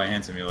 I want to play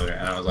Hand Simulator.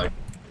 And I was like,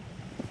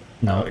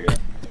 No. okay.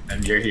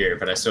 And you're here,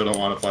 but I still don't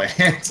want to play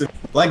Hand Simulator.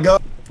 Let go.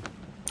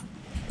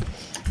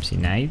 See,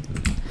 now you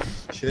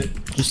Shit.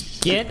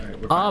 just get Alright,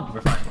 we're up. Fine.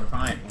 We're fine. We're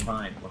fine. We're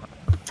fine. We're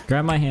fine.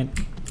 Grab my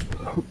hand.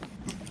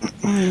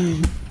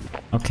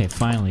 Okay,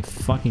 finally.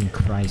 Fucking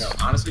Christ.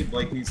 No, honestly,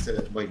 Blake needs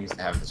to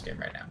have this game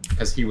right now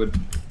because he would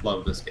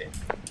love this game.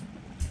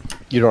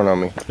 You don't know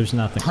me. There's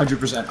nothing.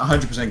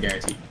 100%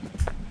 guaranteed.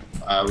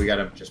 We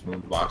gotta just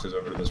move the boxes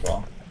over to this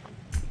wall.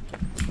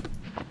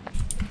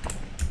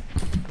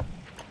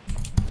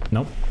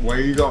 Nope. Where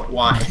you go?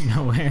 Why?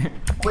 Nowhere.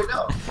 Wait,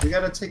 no. We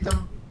gotta take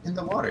them in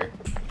the water.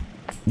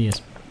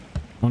 Yes.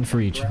 One for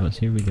each of us.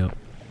 Here we go.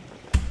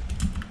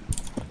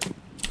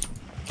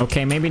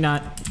 Okay, maybe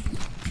not.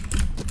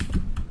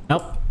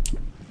 Help.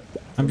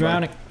 I'm Goodbye.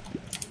 drowning.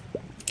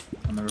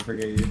 I'll never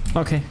forget you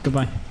Okay,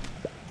 goodbye.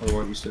 or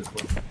what you stood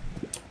for.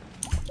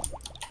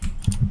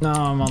 No,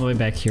 I'm all the way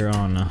back here.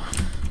 Oh no.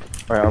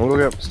 Alright, I'm gonna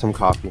go get some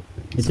coffee.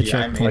 Hit the Yeah,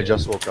 I checkpoint. made I it.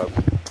 just woke up.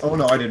 Oh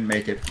no, I didn't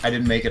make it. I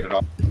didn't make it at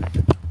all.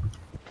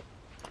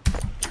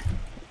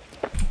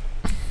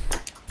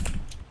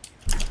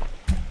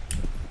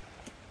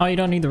 Oh, you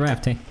don't need the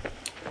raft, hey?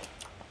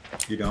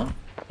 You don't?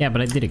 Yeah,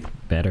 but I did it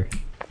better.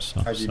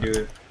 So, How'd you do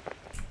it?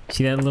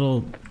 See that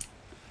little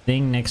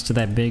thing next to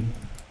that big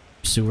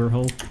sewer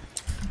hole?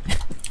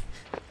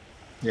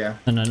 Yeah.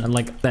 And then,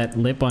 like that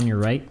lip on your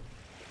right?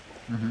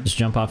 Mhm. Just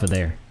jump off of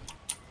there.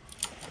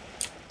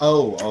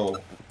 Oh.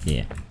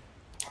 Yeah.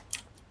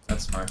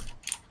 That's smart.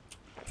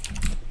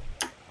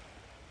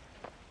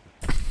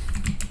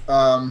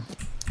 Wow.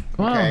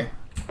 Okay.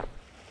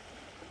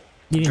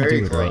 You didn't Very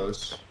do it right.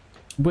 close.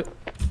 What?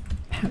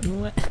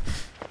 What?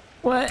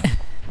 What?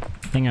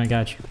 Hang on, I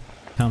got you.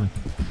 Coming.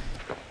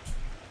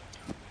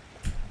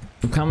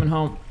 I'm coming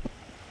home.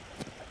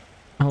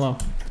 Hello.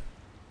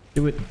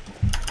 Do it.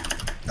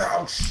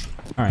 Ouch.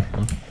 Alright,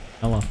 well,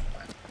 hello.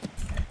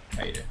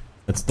 How you doing?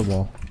 That's the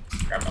wall.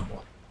 Grab my boy.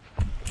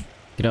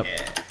 Get up.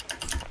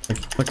 Yeah.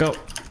 Let go.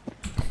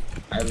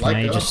 I like now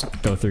you that.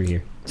 just go through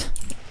here.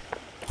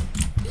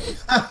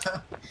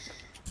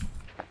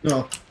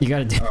 No. You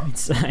gotta do Oh. it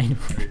sideways.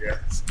 There you go.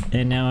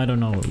 And now I don't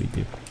know what we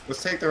do.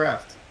 Let's take the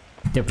raft.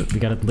 Yeah, but we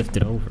gotta lift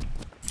it over.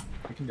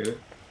 We can do it.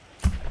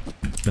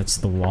 That's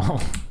the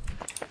wall.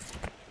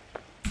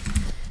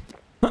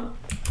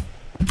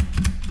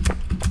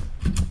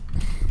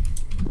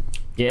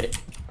 Get it.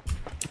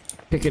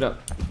 Pick it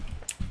up.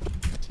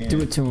 Can't. Do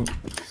it to him.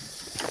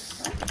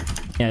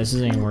 Yeah, this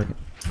ain't working.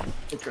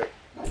 Okay.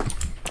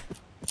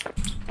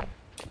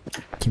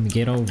 Can we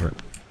get over?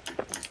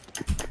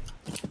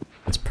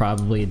 It's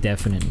probably a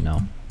definite no.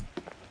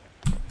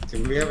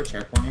 Do we have a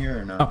checkpoint here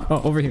or no?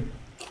 Oh, over here.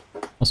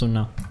 Also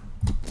no.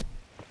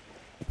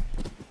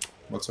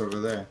 What's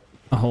over there?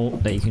 A hole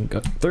that you can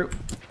go through.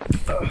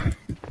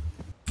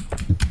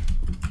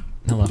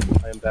 Hello.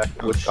 I am back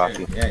Oh, with shit.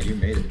 coffee. Yeah, you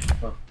made it.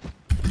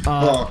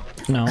 Oh.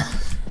 No.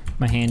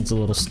 My hand's a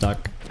little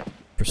stuck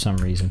for some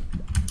reason.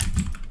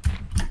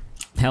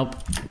 Help.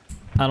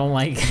 I don't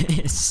like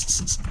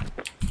this.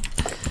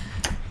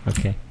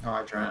 Okay. Oh,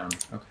 I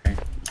drowned. Okay.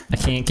 I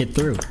can't get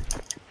through.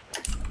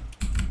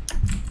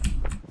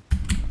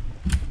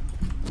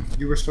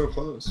 You were so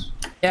close.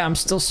 Yeah, I'm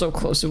still so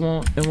close. It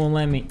won't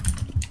let me.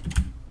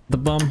 The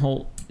bum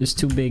hole is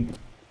too big.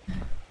 You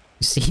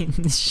see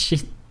this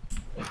shit?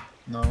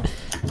 No.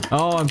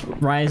 Oh, I'm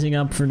rising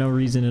up for no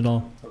reason at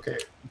all. Okay.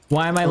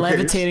 Why am I Okay,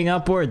 levitating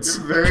upwards?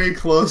 You're very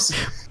close.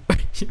 Are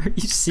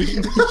you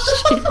seeing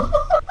this shit?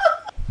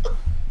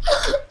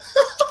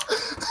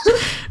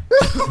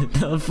 What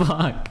the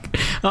fuck?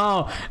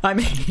 Oh, I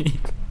made it.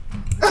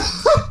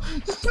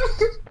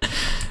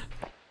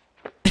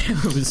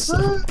 It was so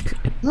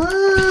good.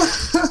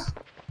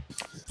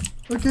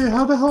 Okay,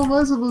 how the hell am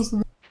I supposed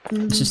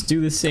to Just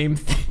do the same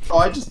thing. Oh,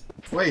 I just...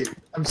 Wait,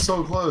 I'm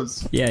so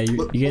close. Yeah,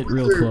 you get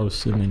real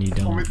close and then you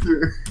Pull me don't.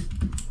 through.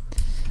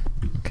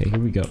 Okay, here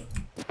we go.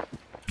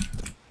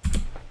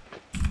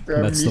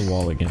 Grab That's me. the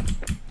wall again.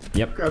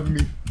 Yep. Grab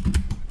me.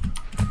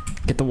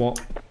 Get the wall.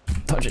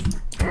 Touch it.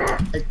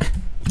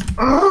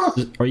 Ah!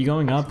 Are you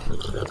going up?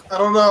 I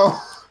don't know.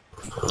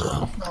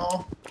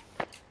 No.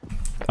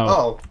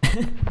 Oh.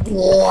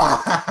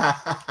 Wow.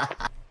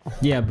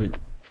 Yeah, but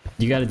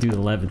you gotta do the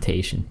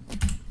levitation.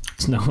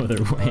 There's no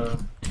other way.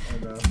 I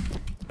know.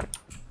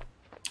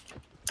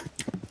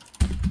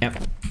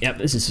 Yep,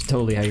 this is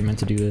totally how you're meant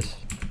to do this.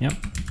 Yep.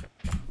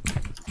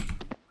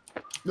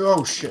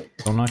 Oh shit.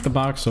 Don't knock the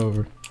box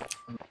over.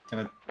 I'm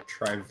gonna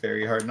try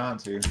very hard not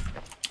to.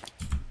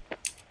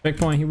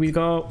 Checkpoint, here we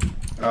go.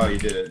 Oh, you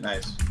did it.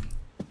 Nice.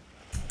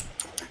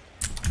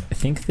 I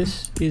think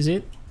this is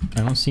it.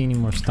 I don't see any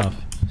more stuff,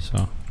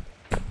 so.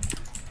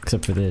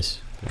 Except for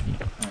this.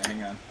 Alright,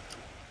 hang on.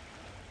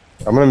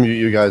 I'm gonna mute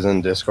you guys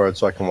in Discord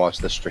so I can watch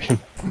the stream.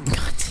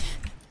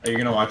 Are you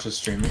gonna watch us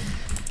streaming?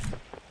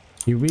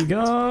 Here we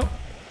go.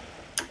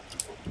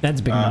 That's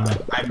big number.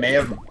 I may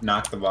have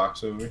knocked the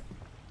box over.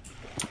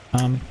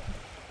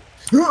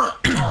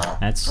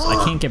 That's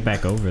I can't get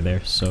back over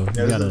there, so you Yeah,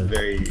 this gotta is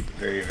very,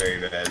 very,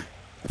 very bad.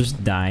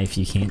 just die if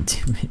you can't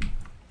do it.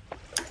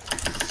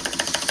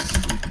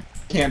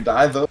 Can't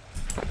die though.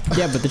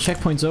 Yeah, but the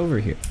checkpoint's over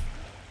here.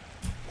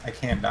 I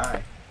can't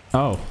die.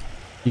 Oh.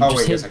 You Oh, just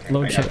wait, yes, hit I can.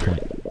 low I got checkpoint.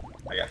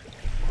 I got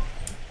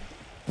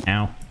it.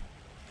 Ow.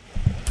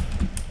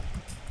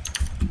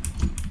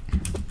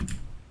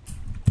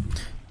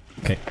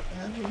 Okay.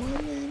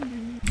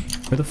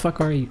 Where the fuck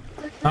are you?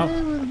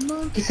 Oh.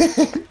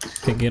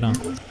 Okay, get on.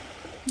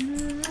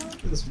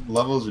 This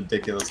level is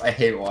ridiculous. I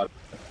hate water.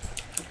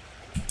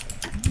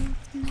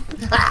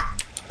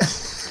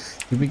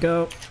 Here we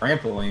go.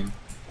 Trampoline.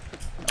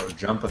 I would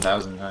jump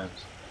 1,000 times.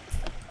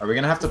 Are we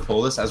gonna have to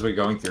pull this as we're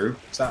going through?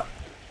 Stop.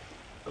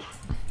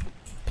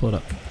 Pull it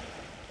up.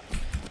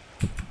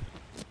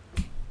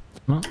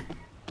 Well.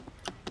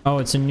 Oh,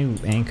 it's a new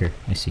anchor.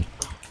 I see.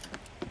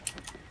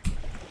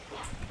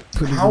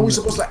 Put it How are in we the-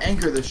 supposed to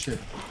anchor this shit?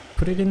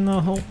 Put it in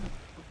the hole.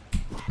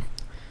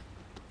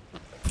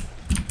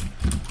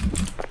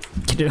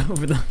 Get it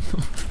over the.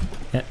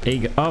 Yeah, there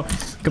you go. Oh,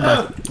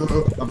 goodbye.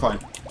 I'm fine.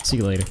 See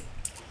you later.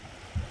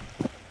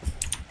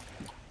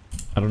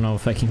 I don't know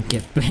if I can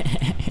get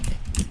back.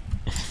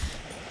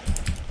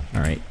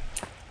 Alright.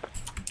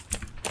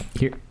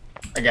 Here.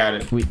 I got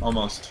it. We-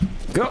 Almost.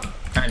 Go!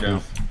 Kind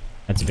of.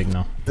 That's a big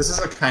no. This is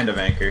a kind of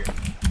anchor.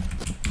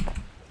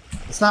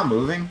 It's not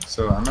moving,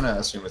 so I'm gonna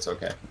assume it's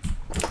okay.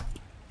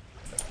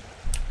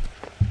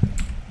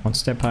 One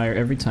step higher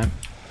every time.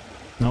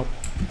 Nope.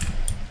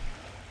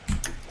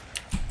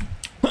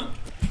 Oh,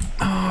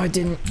 I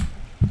didn't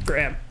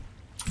grab.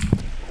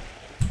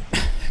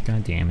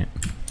 God damn it.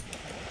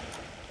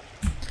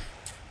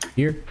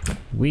 Here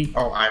we.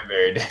 Oh, I'm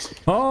very dead.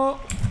 Oh!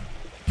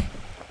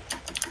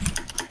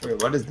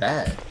 Wait, what is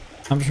that?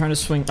 I'm trying to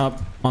swing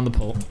up on the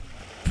pole.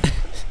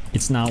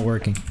 It's not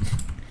working.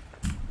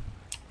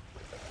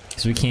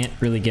 Because we can't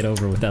really get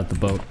over without the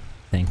boat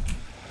thing.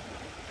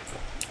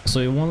 So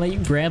it won't let you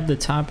grab the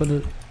top of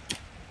the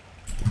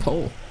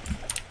pole.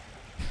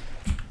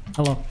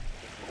 Hello.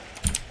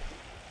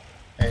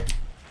 Hey.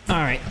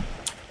 Alright.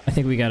 I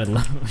think we got it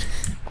low.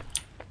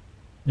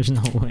 There's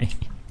no way.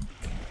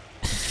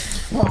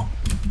 Whoa.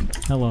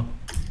 Hello.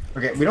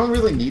 Okay, we don't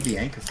really need the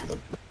anchor for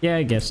them. Yeah,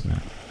 I guess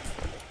not.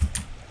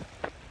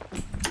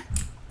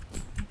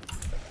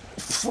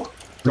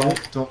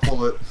 Don't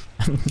pull it.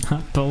 I'm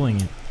not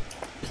pulling it.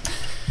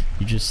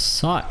 You just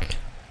suck.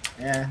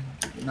 Yeah,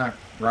 you're not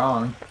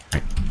wrong.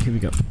 Alright, here we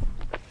go.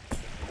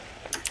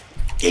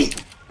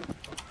 Eat.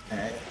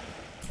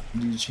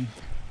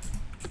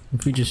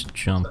 If we just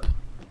jump.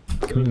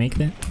 Can we make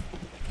that?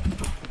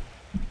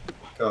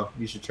 Go.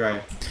 You should try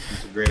it.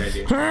 It's a great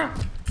idea.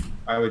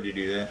 Why would you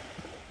do that?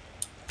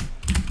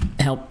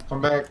 Help.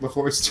 Come back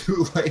before it's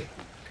too late.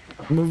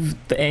 Move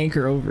the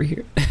anchor over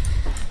here.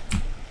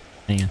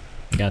 Hang on.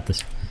 I got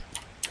this.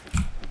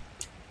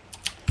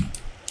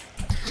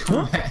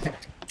 Come back.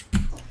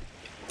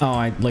 Oh,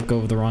 I let go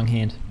of the wrong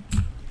hand.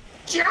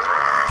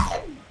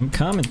 I'm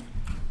coming.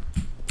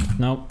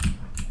 Nope.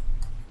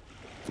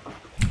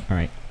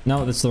 Alright.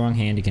 No, that's the wrong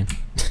hand again.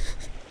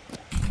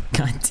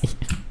 God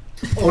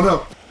damn. Oh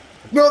no!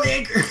 No, the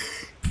anchor!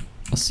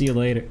 I'll see you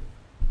later.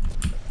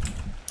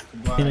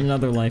 Goodbye. In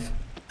another life.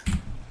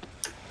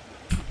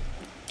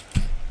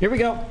 Here we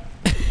go.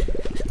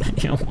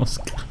 I almost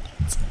got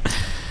it.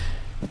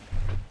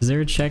 Is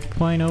there a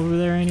checkpoint over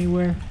there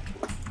anywhere?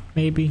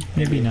 Maybe.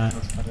 Maybe not.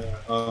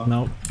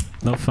 Nope.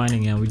 No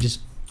finding out. We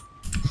just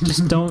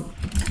don't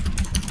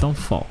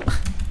fall.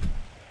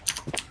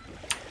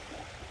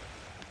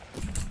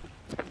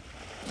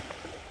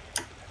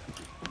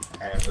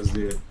 Alright, let's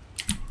do it.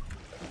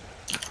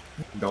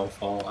 Don't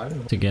fall. I don't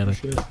know. Together.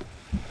 Shit.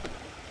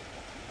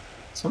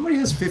 Somebody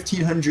has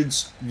 1,500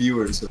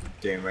 viewers of the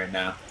game right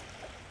now.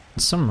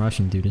 It's some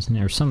Russian dude, isn't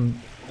it? Or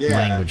some Yeah.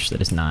 language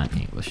that is not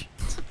English.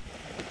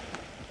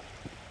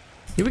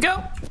 Here we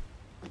go!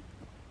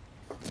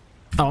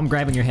 Oh, I'm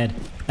grabbing your head.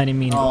 I didn't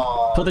mean to.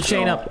 Oh, Pull the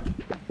chain no. up.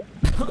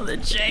 Pull the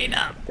chain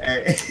up.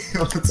 Hey,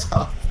 what's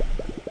up?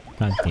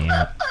 God damn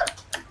it.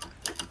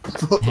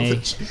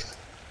 Hey.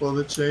 Pull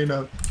the chain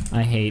up.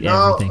 I hate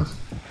No. everything.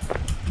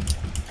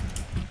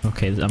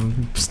 Okay,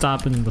 I'm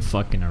stopping the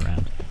fucking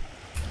around.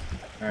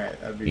 Alright,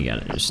 that'd be. You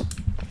gotta just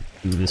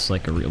do this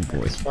like a real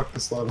boy. Fuck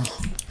this level.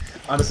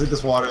 Honestly,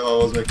 this water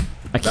level is like.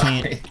 I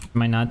can't.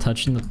 Am I not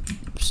touching the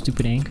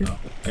stupid anchor? Oh,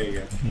 there you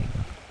go. There you go.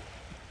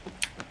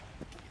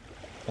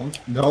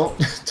 No,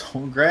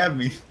 don't grab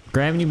me,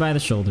 Grabbing you by the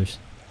shoulders.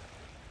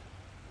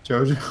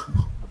 Jojo.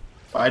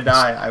 If I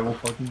die, I will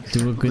fucking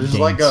Do a good just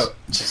dance. let go.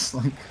 Just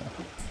let go.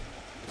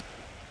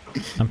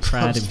 I'm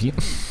proud of you.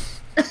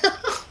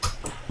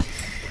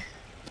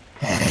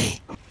 Hey,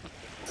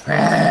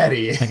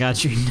 Patty. I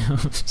got your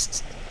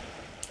nose.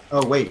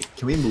 Oh wait,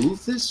 can we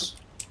move this?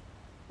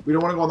 We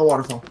don't want to go on the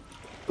waterfall.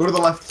 Go to the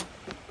left.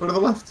 Go to the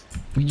left.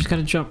 We just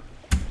gotta jump.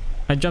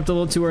 I jumped a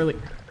little too early.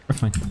 We're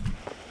fine.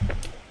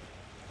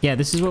 Yeah,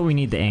 this is what we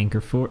need the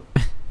anchor for.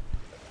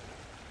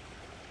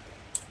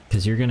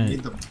 Because you're gonna...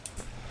 Need them.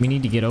 We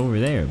need to get over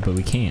there, but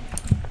we can't.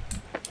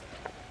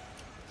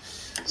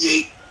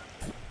 Yeet.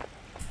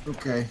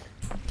 Okay.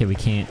 Yeah, we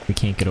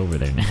can't get over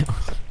there now.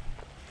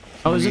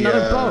 Oh, there's We,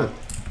 another boat!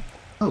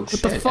 Oh the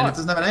shit! And it fuck?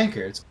 doesn't have an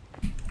anchor. It's.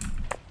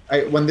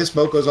 When this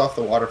boat goes off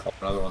the waterfall,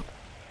 another one.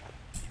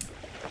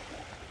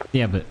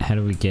 Yeah, but how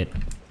do we get...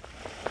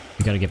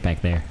 We gotta get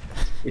back there.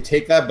 We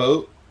take that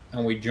boat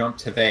and we jump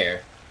to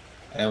there,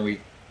 and then we,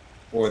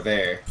 or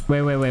there.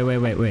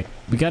 Wait.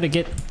 We gotta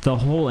get the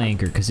whole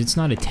anchor, because it's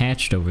not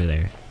attached over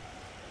there.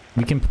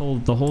 We can pull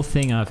the whole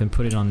thing off and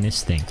put it on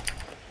this thing.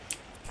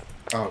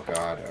 Oh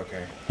god.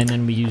 Okay. And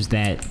then we use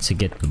that to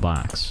get the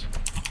box.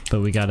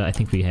 But we gotta... I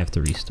think we have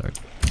to restart.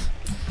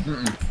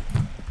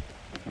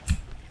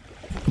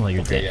 Well,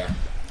 you're Okay. dead. Yeah.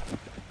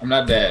 I'm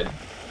not dead.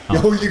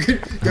 Oh. Yo, you can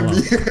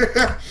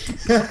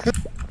get me.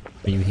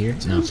 Are you here?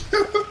 No.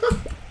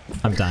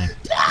 I'm dying.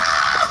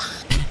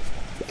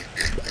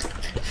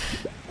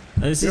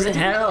 This is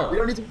hell. We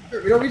don't need to.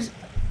 We don't need.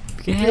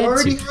 We We had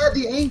already to. had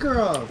the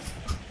anchor off.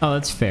 Oh,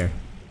 that's fair.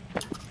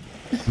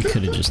 We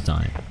could have just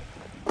done it.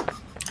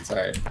 It's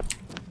alright. Here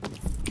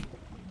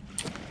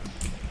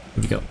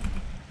we go.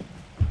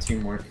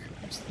 Teamwork.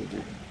 That's the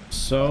dude.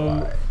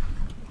 So Bye.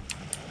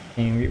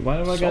 angry.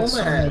 Why do I got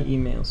so mad. many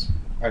emails?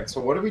 Alright,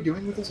 so what are we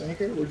doing with this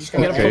anchor? We're just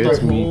We gonna gotta Okay, pull it's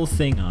the me. whole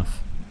thing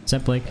off. Is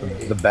that Blake?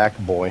 The back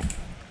boy.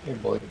 Hey,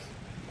 Blake.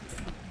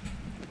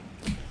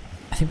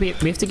 I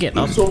think we have to get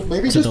up So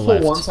maybe to just the pull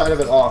left. one side of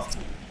it off.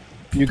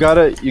 You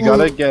gotta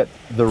get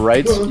the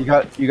right.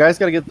 You guys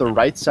gotta get the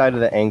right side of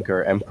the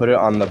anchor and put it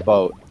on the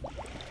boat.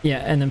 Yeah,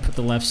 and then put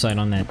the left side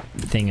on that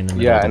thing in the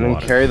middle Yeah, of the and then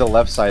water. carry the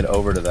left side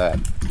over to that.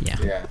 Yeah.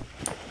 Yeah.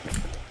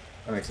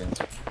 That makes sense.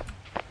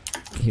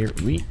 Here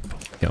we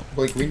go.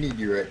 Blake, we need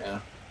you right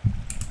now.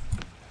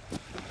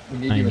 We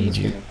need I you in need this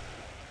you. game.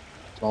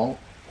 Don't.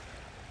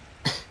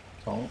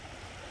 Don't.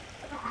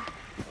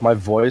 My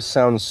voice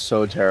sounds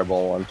so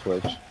terrible on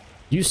Twitch.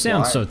 You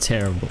sound Why? so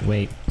terrible.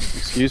 Wait.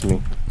 Excuse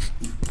me.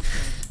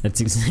 That's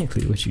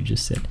exactly what you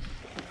just said.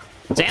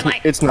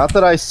 Stanley! It's not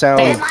that I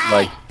sound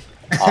like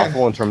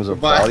awful in terms of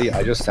Goodbye. quality.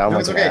 I just sound No,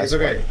 like it's an okay. It's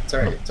asshole. okay. It's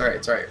alright. It's alright.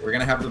 It's alright. We're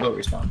gonna have the boat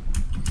respawn.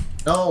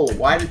 No.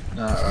 Why did?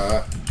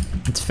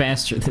 It's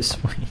faster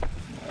this way.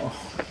 Oh.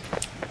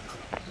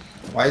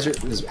 Why is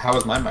it? How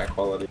is my mic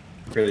quality?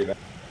 Really bad.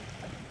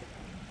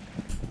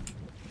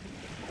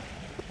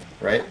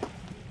 Right?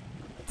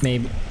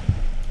 Maybe.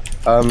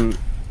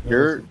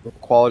 Your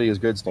quality is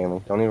good,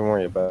 Stanley. Don't even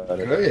worry about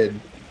it. Good.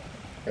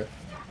 Okay.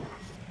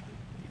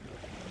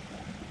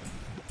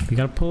 We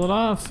gotta pull it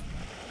off.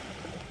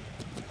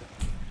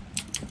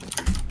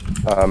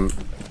 Um,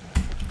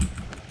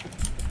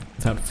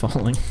 Without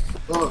falling.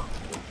 Oh.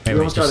 Wait, We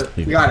almost got just it.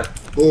 leave We got it.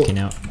 Oh. Okay,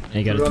 now you Put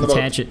it on gotta the boat.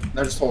 attach it.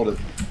 Now just hold it.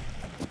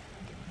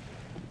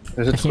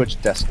 There's a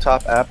Twitch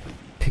desktop app.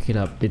 Pick it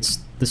up. It's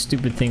the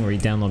stupid thing where you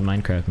download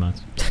Minecraft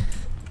mods.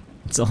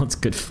 That's all it's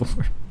good for.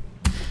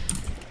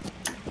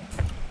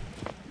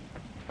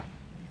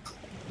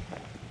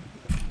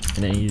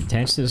 And then you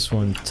attach this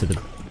one to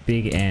the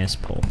big ass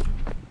pole.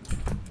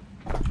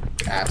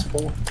 Ass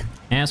pole?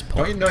 Ass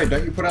pole.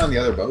 Don't you put it on the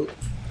other boat?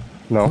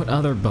 No. What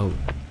other boat?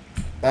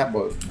 That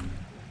boat.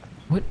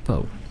 What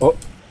boat? Oh,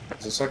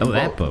 It's a second Oh,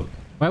 that boat.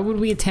 Why would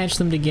we attach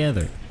them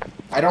together?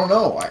 I don't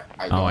know.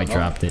 I don't Oh, I know.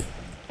 dropped it.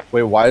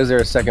 wait. Why is there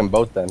a second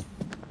boat then?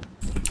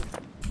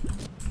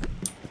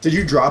 Did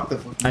you drop the?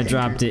 I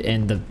dropped it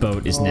and the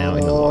boat is now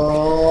in the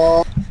Oh.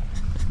 water.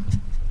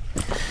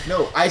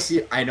 No, I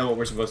see. I know what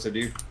we're supposed to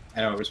do.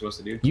 I know what we're supposed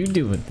to do. You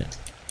do it then.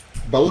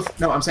 Both?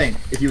 No, I'm saying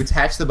if you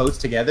attach the boats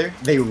together,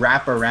 they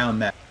wrap around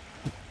that,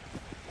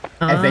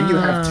 and then you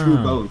have two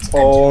Ah. boats. And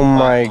Oh two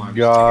my platforms to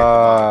get the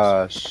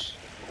box. gosh.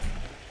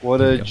 What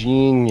a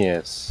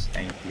genius.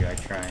 Thank you. I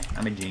try.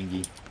 I'm a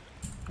jingy.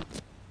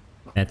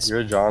 That's You're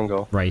a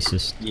Jongo.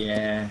 racist.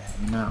 Yeah,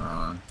 you're not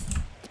wrong.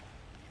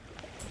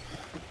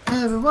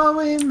 Everyone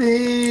with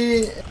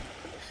me.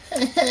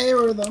 Hey, hey,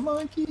 we're the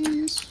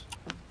monkeys.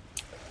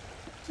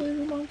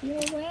 Every monkey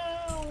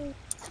around.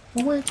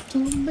 We're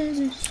too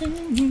busy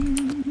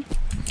singing.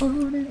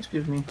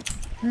 Excuse me.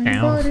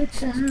 Everybody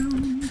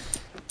down.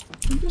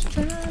 I'm just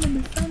trying to be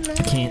friendly.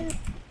 Can't.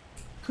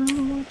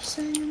 Come watch,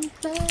 sing, and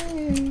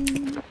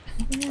play.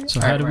 So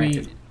Alright, how do we're we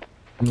anchored.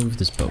 move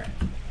this boat?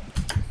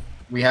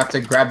 We have to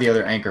grab the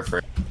other anchor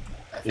first.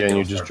 I think Yeah, and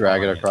you it'll just start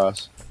drag it following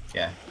across.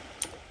 Yeah.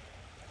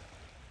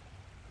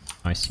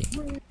 I see.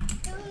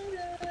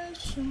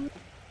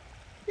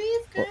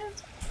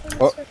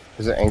 Oh,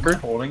 is it anchored?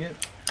 Holding it.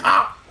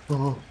 Ah!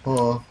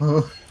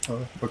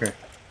 Okay.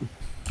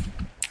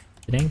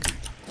 It ain't.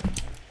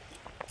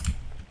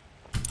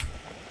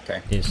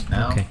 Okay. Is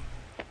Now- okay.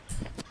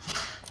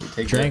 We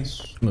take Drag.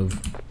 this Move.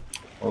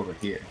 over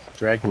here.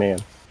 Drag man.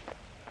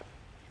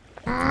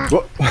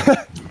 Whoa.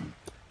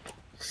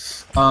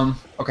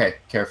 Okay,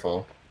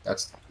 careful.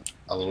 That's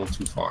a little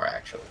too far,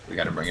 actually. We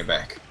gotta bring it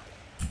back.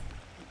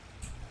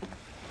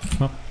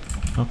 Oh.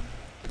 Oh.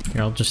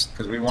 Here, I'll just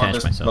Because we want attach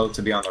this myself. boat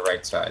to be on the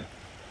right side.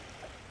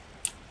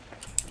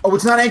 Oh,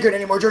 it's not anchored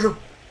anymore, Jojo!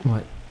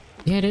 What?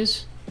 Yeah, it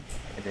is.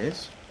 It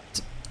is?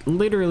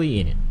 Literally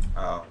in it.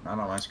 Oh, not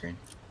on my screen.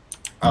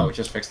 Oh, it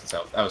just fixed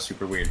itself. That was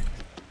super weird.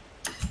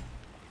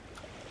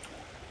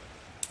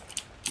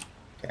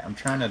 Okay, I'm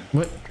trying to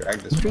What? drag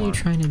this What are you more.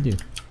 trying to do?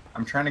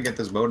 I'm trying to get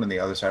this boat on the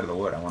other side of the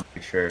wood. I want to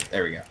make sure.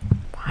 There we go.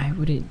 Why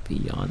would it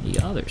be on the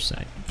other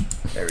side?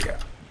 There we go.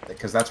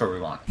 Because that's what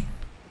we want.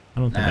 I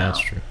don't think Now. that's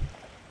true.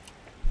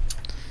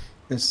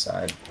 This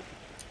side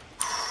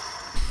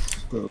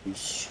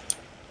goes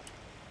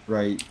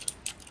right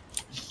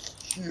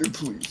here,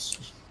 please.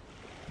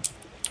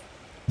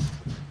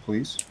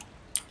 Please,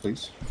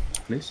 please,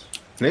 please,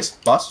 please,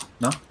 boss.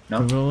 No, no.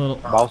 Move it a little.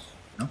 Boss.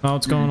 Oh,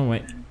 it's going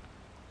away.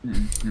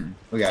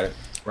 We got it.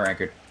 We're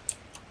anchored.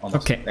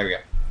 Almost. Okay. There we go.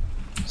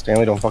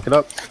 Stanley, don't fuck it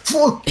up. He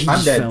I'm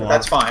just dead. fell But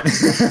that's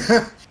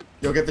fine.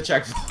 You'll get the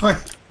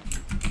checkpoint.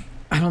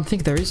 I don't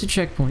think there is a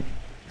checkpoint.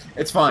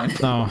 It's fine.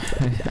 Oh,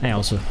 I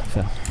also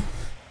fell.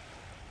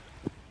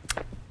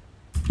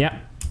 Yeah.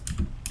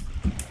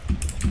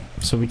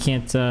 So we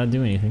can't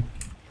do anything.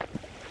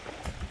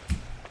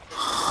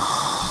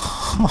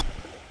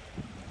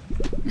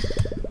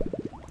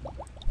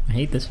 I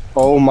hate this.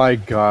 Oh my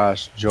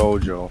gosh,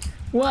 Jojo.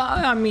 Well,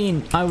 I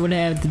mean, I would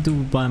have to do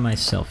it by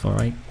myself,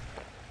 alright?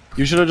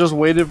 You should have just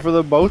waited for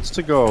the boats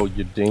to go,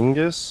 you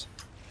dingus.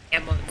 You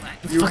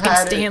Fucking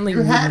had Stanley it.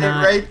 You would had it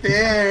not right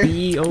there.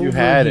 be over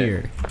had it.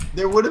 here.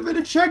 There would have been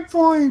a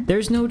checkpoint.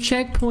 There's no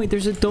checkpoint,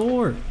 there's a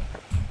door.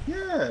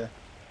 Yeah.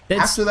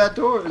 That's, After that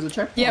door is a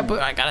checkpoint. yeah, but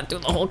I gotta do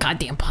the whole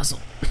goddamn puzzle.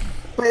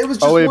 But it was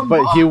just Oh wait, one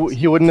but box.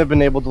 he wouldn't have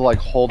been able to like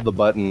hold the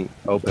button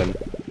open.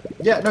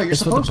 Yeah, no, you're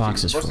That's what the supposed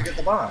box to. is You're supposed for. to get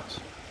the box.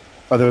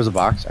 Oh, there was a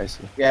box. I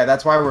see. Yeah,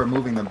 that's why we're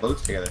moving the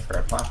boats together for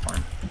our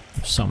platform.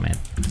 I'm so mad.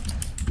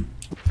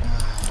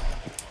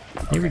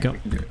 Here we go. We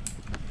can do it.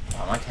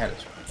 Oh, my cat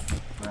is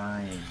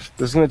crying.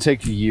 This is gonna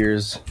take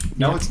years.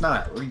 No, Yeah. it's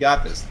not. We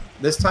got this.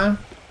 This time,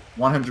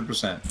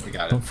 100%. We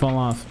got it. Don't fall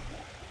off.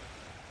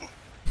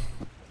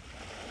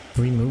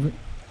 Can we move it?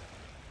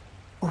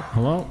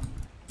 Hello?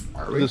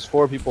 Are we? There's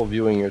 4 people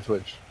viewing your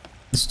Twitch.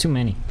 There's too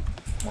many.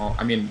 Well,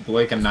 I mean,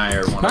 Blake and I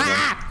are one of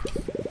them.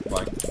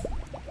 Like,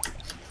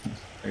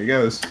 there he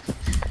goes.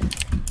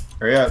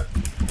 Hurry up.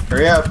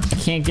 Hurry up. I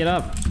can't get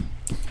up.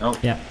 Nope.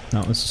 Yeah,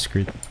 no, this is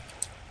screwed.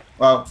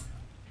 Well,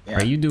 yeah,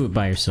 Alright, you do it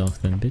by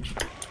yourself then, bitch.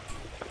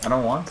 I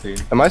don't want to.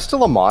 Am I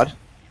still a mod?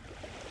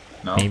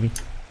 No. Maybe.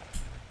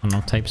 I don't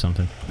know, type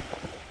something.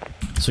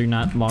 So you're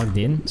not logged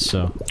in,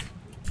 so...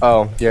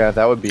 Oh, yeah,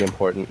 that would be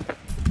important.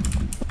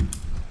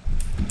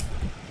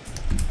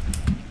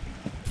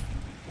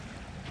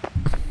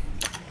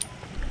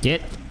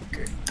 Get.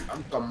 Okay,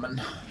 I'm coming.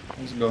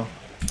 Let's go.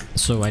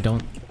 So I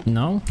don't...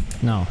 No?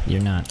 No,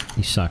 you're not.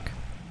 You suck.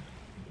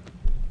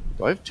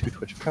 Do I have 2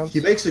 Twitch accounts? He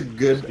makes a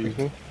good Excuse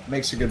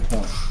me?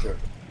 point. Sure.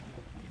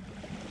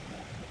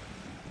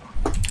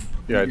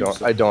 Yeah,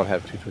 I don't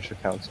have 2 Twitch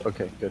accounts.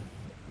 Okay, good.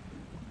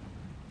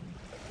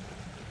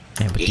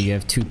 Yeah, but do you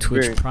have 2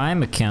 Twitch Weird.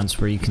 Prime accounts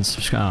where you can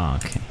subscribe?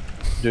 Oh, okay.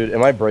 Dude,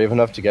 am I brave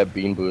enough to get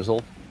Bean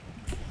Boozled?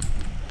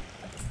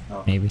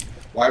 Oh. Maybe.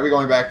 Why are we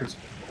going backwards?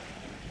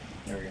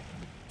 There we go.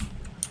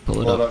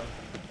 Pull it Pull up.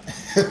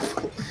 it up.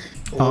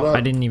 Pull Oh, it up.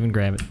 I didn't even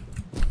grab it.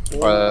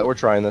 Pull it up. We're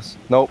trying this.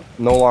 Nope,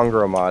 no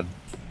longer a mod.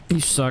 You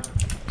suck.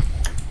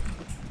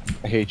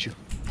 I hate you.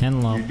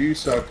 Hello. You do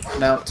suck.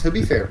 Now, to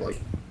be fair, like,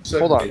 suck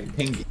Hold on. big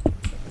pingy.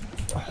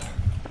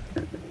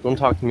 Don't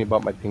talk to me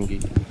about my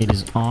pingy. It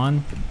is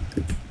on.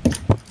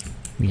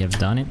 We have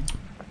done it.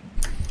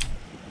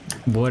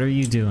 What are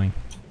you doing?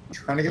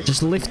 Trying to get.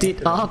 Just lift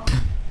it up.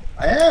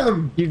 I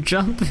am. You're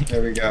jumping.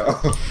 There we go.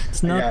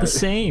 It's I not got the it.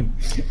 same.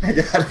 I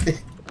got it.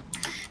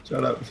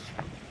 Shut up.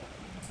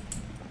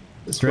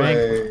 This Drag.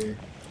 way.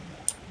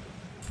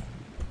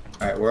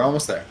 All right, we're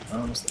almost there.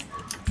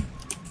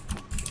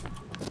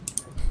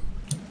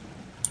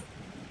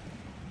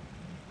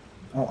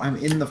 Oh, I'm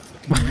in the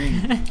fucking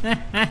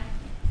ring.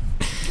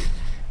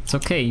 It's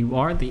okay. You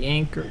are the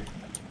anchor.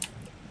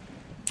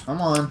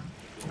 Come on.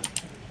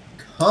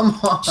 Come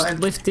Just on.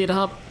 lift it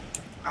up.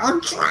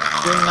 I'm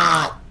trying. You're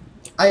not.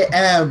 I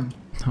am.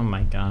 Oh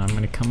my god, I'm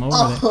gonna come over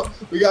there. Oh,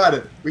 we got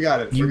it. We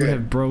got it. You We're good.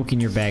 have broken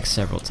your back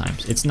several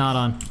times. It's not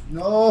on.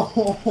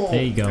 No.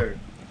 There you go.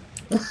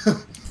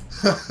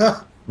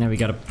 Now we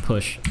gotta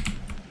push.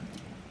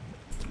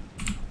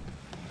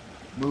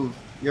 Move.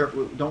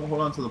 Don't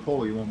hold on to the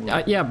pole. You won't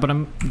move. Yeah,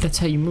 but that's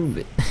how you move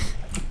it.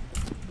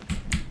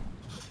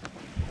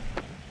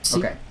 See?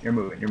 Okay, you're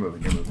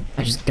moving.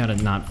 I just gotta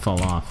not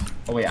fall off.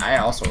 Oh wait, I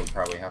also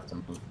probably have to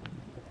move.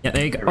 Yeah,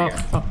 there you go. There we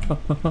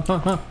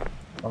Oh.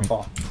 Don't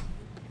fall.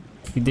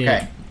 You did.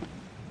 Okay.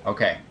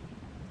 Okay.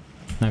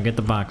 Now get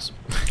the box.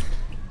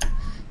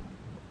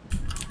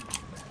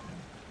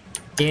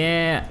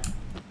 Yeah.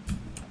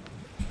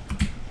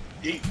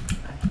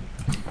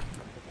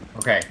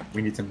 Okay,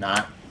 we need to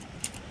not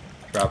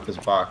drop this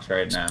box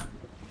right now.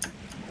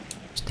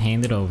 Just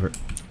hand it over.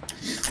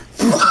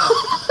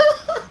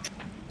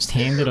 Just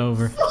hand it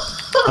over.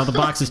 Oh, the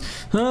box is...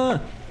 the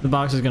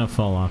box is gonna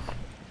fall off.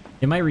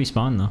 It might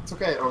respawn, though. It's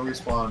okay, it'll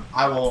respawn.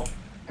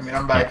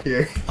 I'm back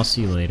here. I'll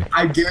see you later.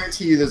 I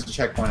guarantee you there's a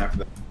checkpoint after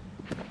that.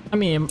 I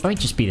mean, it might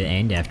just be the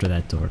end after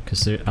that door,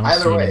 because I don't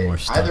Either see any way, more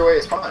stuff. either way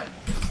it's fine.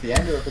 It's the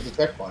end or if it's a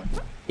checkpoint.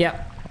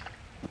 Yeah.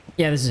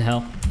 Yeah, this is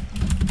hell.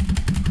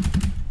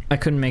 I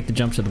couldn't make the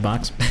jump to the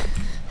box.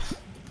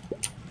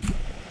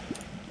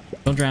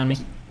 Don't drown me.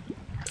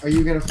 Are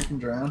you gonna fucking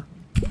drown?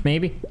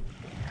 Maybe.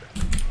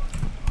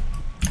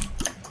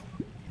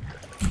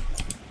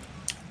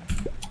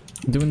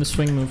 I'm doing the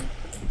swing move.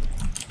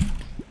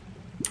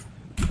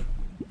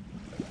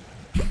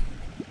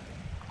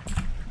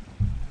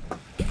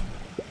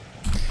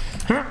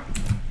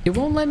 It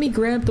won't let me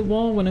grab the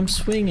wall when I'm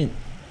swinging.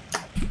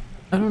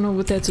 I don't know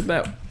what that's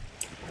about.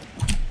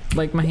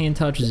 Like, my hand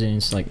touches it and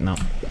it's like, no.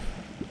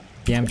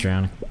 Yeah, I'm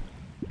drowning.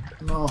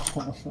 No.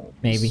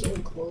 Maybe. So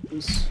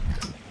close.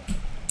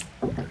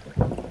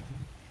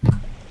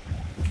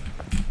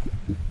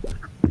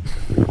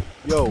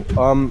 Yo,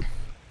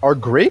 are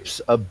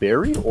grapes a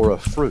berry or a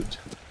fruit?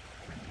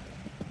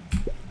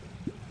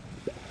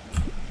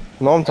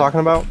 You know what I'm talking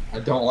about? I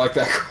don't like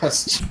that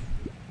question.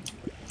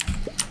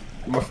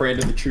 I'm afraid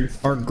of the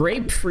truth. Are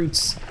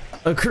grapefruits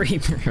a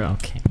grape?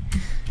 Okay.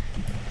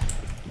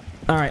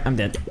 Alright, I'm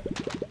dead.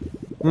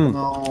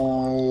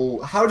 No.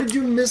 How did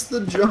you miss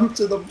the jump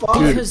to the box?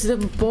 Because the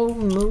boat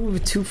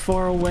moved too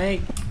far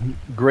away.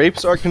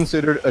 Grapes are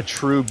considered a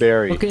true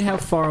berry, Look at how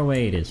far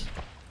away it is.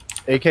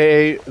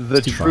 aka the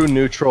It's too true far.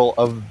 neutral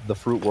of the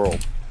fruit world.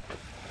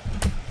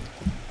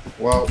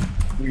 Well,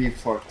 we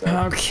fucked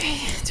up. Okay,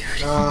 dude.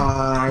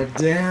 God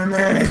damn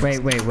it.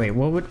 Wait.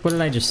 What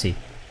did I just see?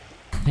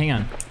 Hang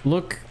on.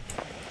 Look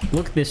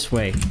this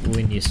way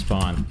when you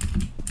spawn.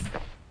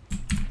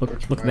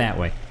 Look way? that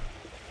way.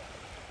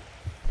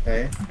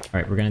 Okay.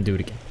 Alright, we're gonna do it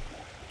again.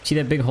 See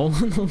that big hole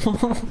in the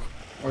wall?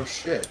 Oh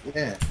shit,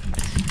 yeah.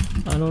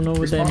 I don't know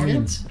what that Respawn again?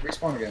 means.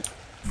 Respawn again.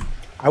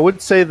 I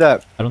would say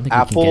that I don't think we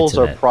can get apples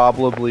to are that.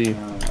 probably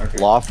Okay.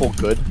 lawful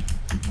good.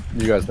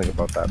 You guys think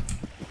about that?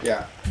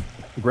 Yeah.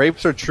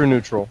 Grapes are true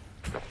neutral.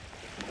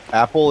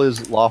 Apple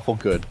is lawful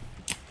good.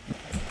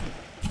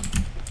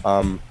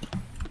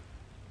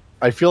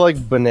 I feel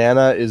like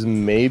banana is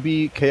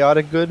maybe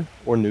chaotic good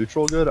or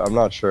neutral good. I'm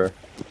not sure.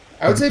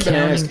 I would say I'm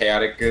banana is counting-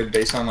 chaotic good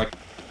based on like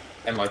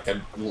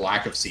the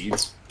lack of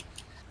seeds.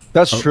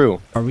 That's Oh.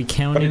 true. Are we But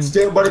counting? it's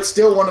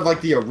still one of like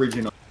the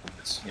original,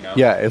 you know?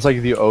 Yeah, it's like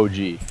the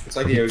OG. It's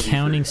like the OG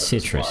Counting fruit of the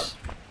citrus.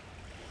 squad.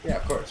 Yeah,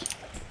 of course.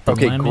 The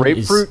Okay, lemon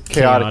grapefruit, is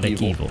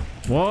chaotic evil.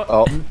 What?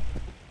 Oh.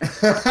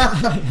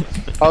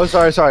 Oh,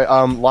 sorry.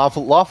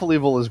 Lawful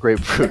evil is I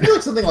grapefruit. feel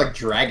like something like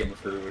dragon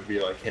fruit would be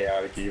like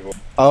chaotic evil.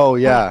 Oh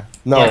yeah,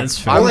 no. Yeah, that's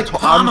fair. Or like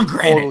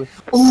pomegranate.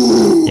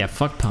 Totally... Yeah,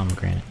 fuck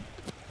pomegranate.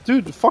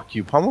 Dude, fuck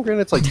you.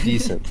 Pomegranate's like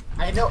decent.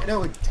 I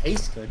know it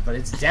tastes good, but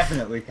it's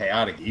definitely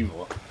chaotic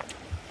evil.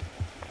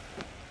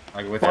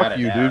 Like without Fuck a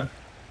you, doubt. dude.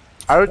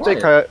 I would say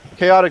What?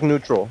 chaotic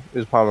neutral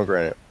is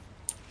pomegranate.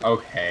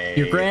 Okay.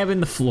 You're grabbing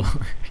the floor.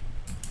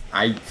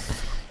 I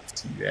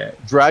see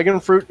that. Dragon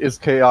fruit is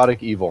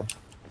chaotic evil.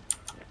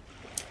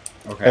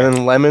 Okay. And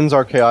then lemons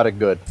are chaotic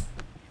good.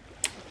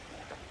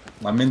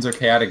 Lemons are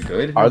chaotic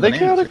good? Are No, they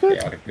bananas chaotic are good?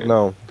 chaotic good.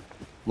 No.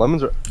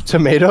 Lemons are...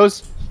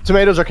 Tomatoes?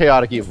 Tomatoes are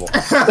chaotic evil.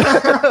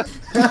 Here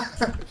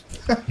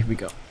we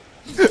go.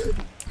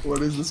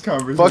 What is this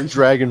conversation? Fuck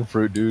dragon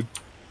fruit, dude.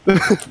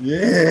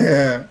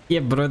 Yeah. Yeah,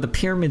 but are the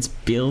pyramids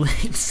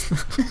buildings?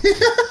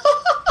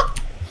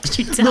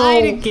 You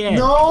died again.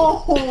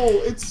 No,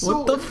 it's so.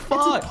 What the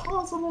fuck? It's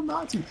impossible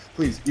not to.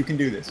 Please, you can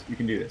do this. You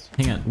can do this.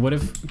 Hang on. What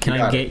if? Can You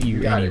I got get it. you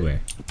You got it. anywhere?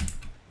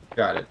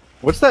 Got it.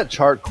 What's that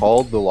chart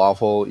called? The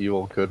lawful,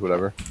 evil, good,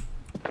 whatever.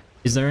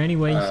 Is there any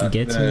way you can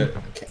get to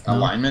me? No?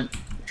 Alignment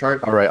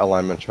chart. Alright,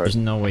 alignment chart. There's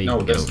no way you No,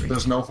 can get there's, over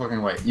there's no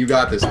fucking way. You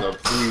got this though.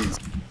 Please.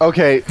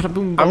 Okay, here.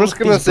 Boom, I'm just both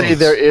gonna these say boats.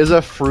 there is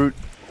a fruit.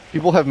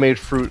 People have made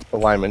fruit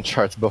alignment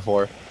charts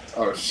before.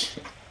 Oh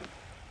shit.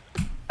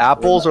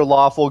 Apples are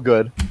lawful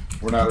good.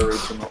 We're not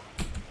original.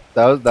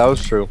 That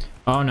was true.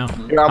 Oh no.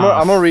 Here,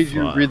 I'm gonna read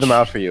them fudge.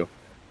 out for you.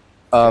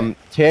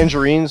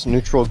 Tangerines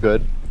neutral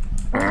good.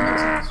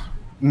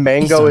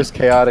 Mango is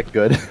chaotic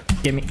good.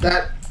 Give me.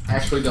 That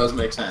actually does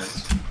make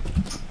sense.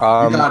 You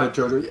got it,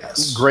 Jojo.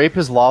 Yes. Grape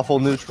is lawful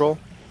neutral.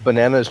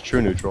 Banana is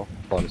true neutral.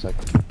 Hold on a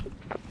second.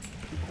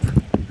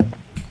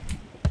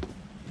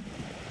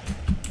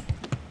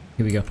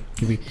 Here we go.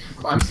 Here we.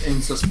 I'm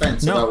in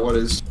suspense No. about what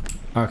is.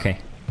 Okay.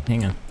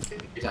 Hang on.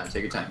 Take your time.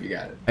 Take your time. You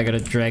got it. I gotta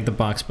drag the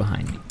box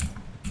behind me.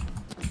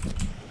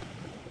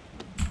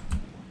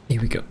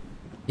 Here we go.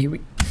 Here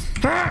we.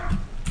 Ah!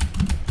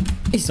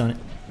 He's done it.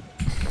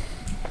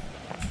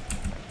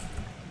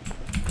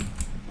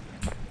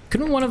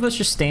 Couldn't one of us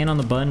just stand on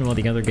the button while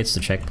the other gets the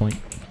checkpoint?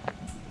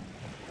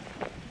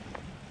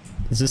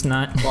 Is this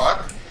not?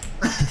 What?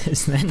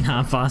 Is that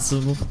not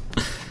possible?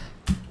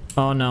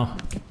 Oh no.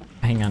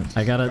 Hang on.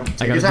 I gotta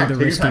Take your time, do the take your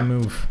risky time.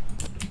 move.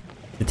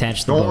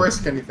 Detach the Don't boat.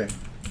 risk anything.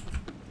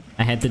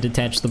 I had to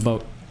detach the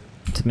boat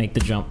to make the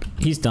jump.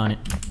 He's done it.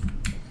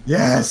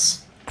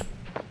 Yes.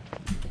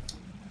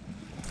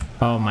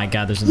 Oh my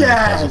god, there's another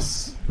puzzle.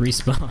 Yes.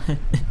 Respawn.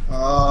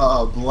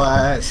 Oh,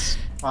 bless.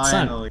 It's not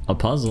Finally. a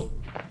puzzle.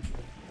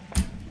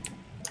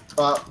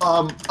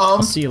 I'll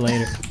I'll see you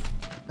later.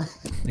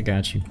 I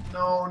got you.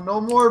 No, no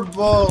more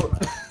boat.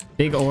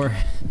 Big oar.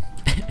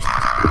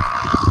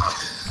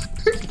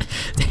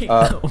 Take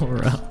the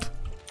oar up.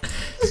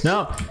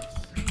 No!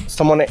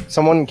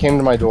 Someone came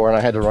to my door and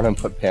I had to run and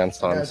put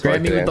pants on. Yeah, So I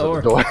grab me could with the answer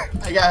oar. door.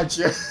 I got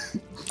you.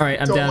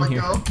 Alright, I'm Don't down let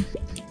here. go.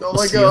 Don't I'll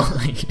let see go. you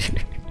later.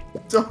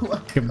 Don't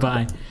let go.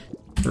 Goodbye.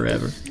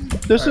 Forever.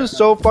 This is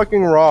so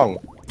fucking wrong.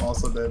 I'm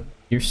also dead.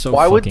 You're so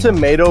Why would fucking-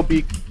 tomato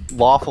be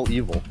lawful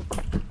evil?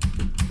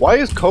 Why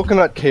is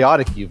coconut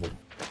chaotic evil?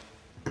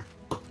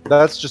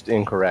 That's just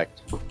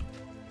incorrect.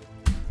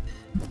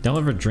 Y'all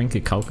ever drink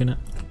a coconut?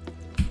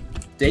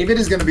 David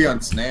is gonna be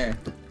on snare.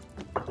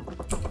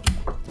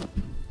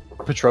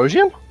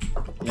 Petrosian?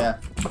 Yeah.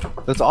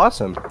 That's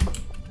awesome.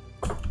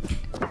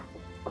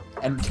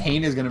 And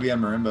Kane is gonna be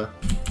on marimba.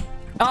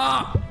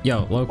 Ah!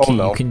 Yo, low-key, Oh,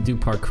 no. you can do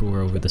parkour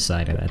over the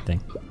side of that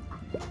thing.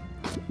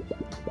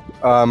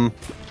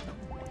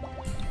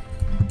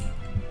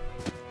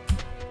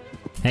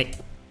 Hey,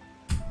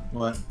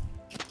 What?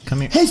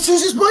 come here. Hey,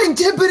 Susie's playing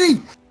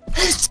timpani!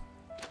 Hey,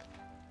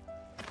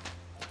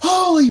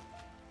 Holy!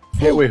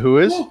 Hey, wait, who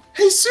is? Oh,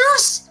 hey,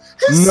 Sus!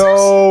 Hey,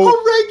 No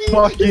Sus! Reggie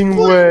fucking is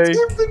way.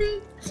 playing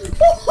timpani!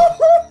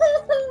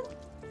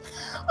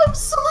 I'm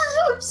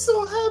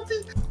so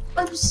happy!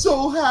 I'm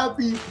so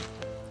happy!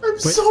 I'm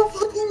so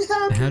fucking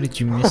happy! How did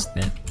you miss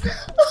that?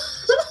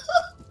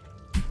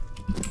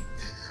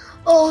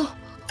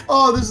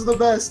 Oh, this is the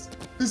best!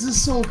 This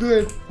is so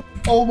good!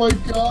 Oh my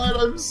god,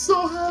 I'm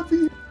so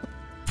happy!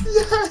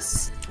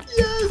 Yes!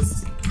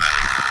 Yes!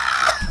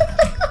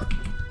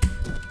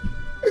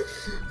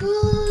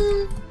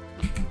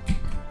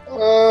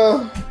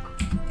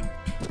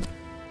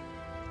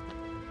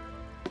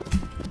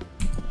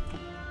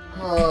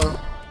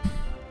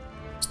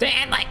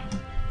 Stanley!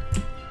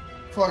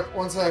 Fuck,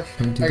 one sec.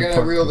 Come do I the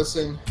gotta parkour. reel this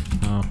in.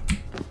 Oh.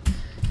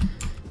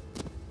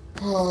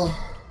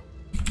 Oh.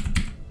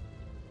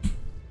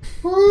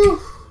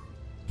 Whew.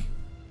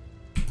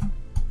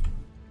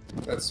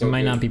 That's so It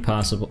might good. not be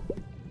possible.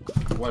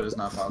 What is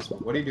not possible?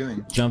 What are you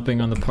doing?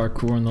 Jumping on the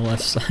parkour on the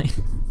left side.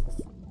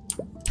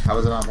 How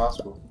is it not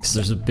possible? Because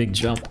there's a big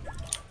jump.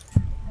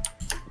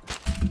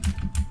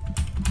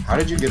 How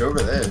did you get over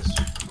this?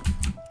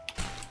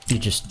 You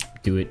just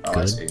do it Oh,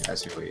 good. I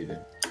see what you did.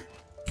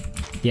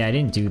 Yeah, I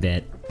didn't do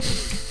that.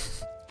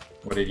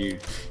 What did you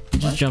You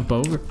just jump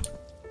over.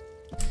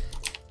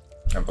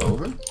 jump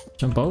over?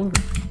 Jump over.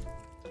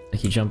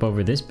 Like you jump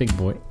over this big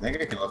boy. I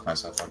think I can lift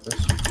myself like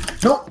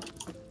this. Nope!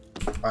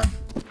 Fine.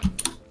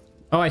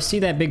 Oh, I see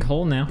that big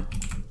hole now.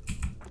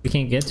 We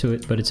can't get to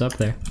it, but it's up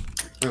there.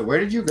 Wait, where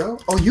did you go?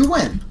 Oh, you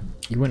went!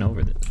 You went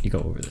over this. You go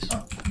over this.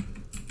 Oh.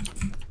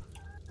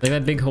 Like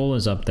that big hole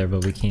is up there,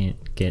 but we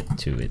can't get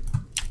to it.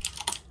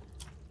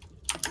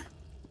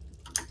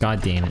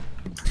 God damn it.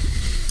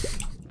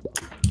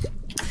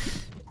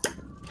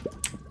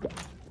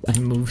 I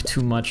moved too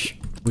much,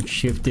 which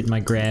shifted my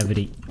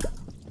gravity.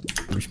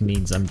 Which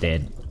means I'm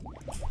dead.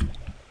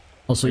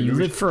 Also, you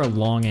live for a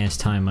long ass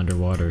time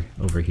underwater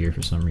over here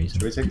for some reason.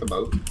 Should we take the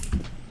boat?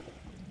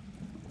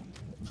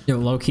 Yo,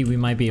 low-key, we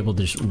might be able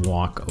to just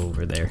walk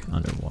over there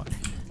underwater.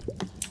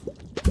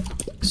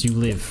 Because you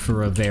live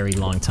for a very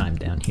long time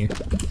down here.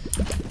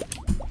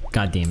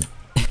 God damn it.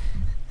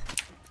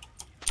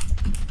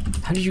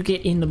 How did you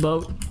get in the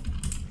boat?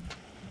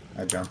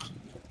 I jumped.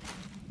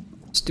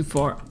 It's too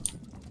far.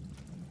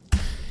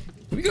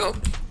 Here we go.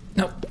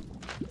 Nope.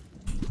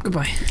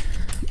 Goodbye.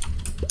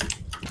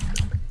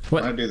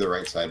 What? I'm gonna do the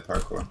right side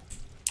parkour.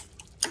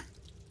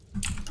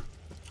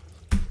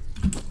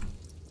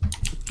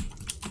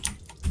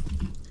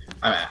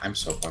 I'm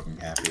so fucking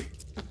happy.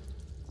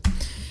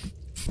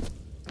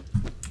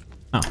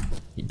 Oh,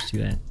 you just do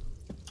that.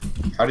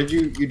 How did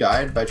you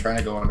died by trying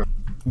to go under?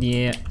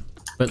 Yeah,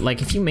 but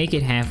like if you make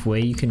it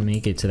halfway, you can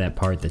make it to that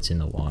part that's in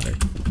the water.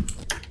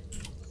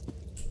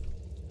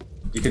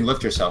 You can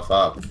lift yourself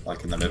up,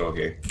 like in the middle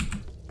here.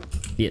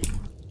 Yeah.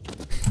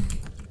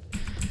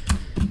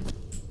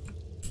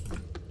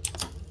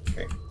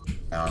 Okay,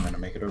 now I'm gonna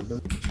make it over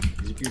the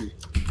easy peasy.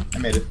 I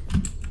made it.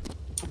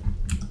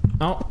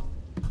 Oh.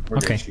 Where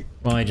Okay. did she?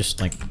 Well, I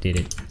just like did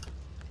it.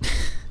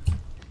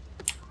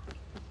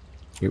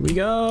 Here we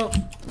go.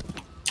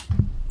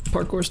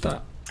 Parkour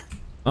stop.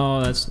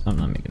 Oh, that's. I'm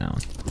not making that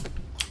one.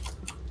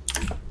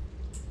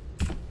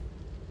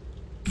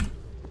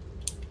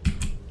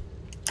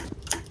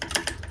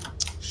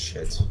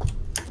 Shit.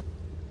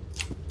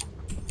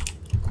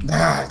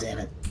 Ah, damn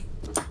it.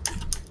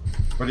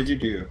 What did you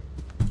do?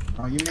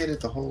 Oh, you made it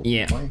the whole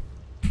Yeah. way.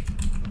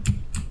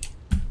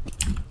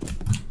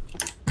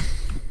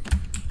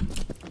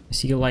 I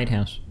see a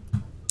lighthouse.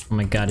 Oh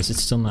my god, is it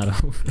still not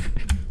over?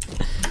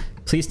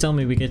 Please tell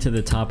me we get to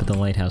the top of the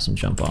lighthouse and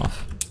jump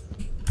off.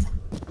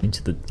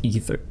 Into the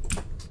ether.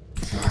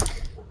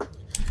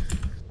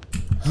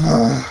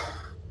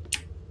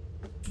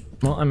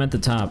 Well, I'm at the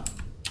top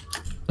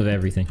of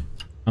everything.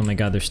 Oh my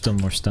god, there's still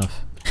more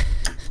stuff.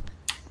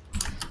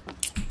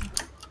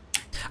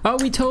 Oh,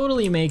 we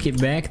totally make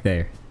it back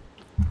there.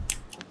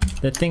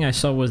 That thing I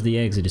saw was the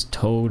exit is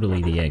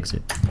totally the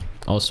exit.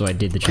 Also, I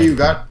did the checkpoint. You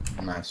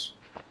got nice.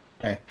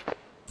 Hey,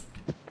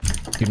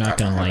 You're not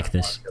gonna like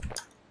this.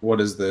 what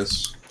is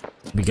this?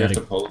 We You have to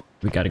gotta, pull.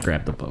 we gotta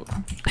grab the boat.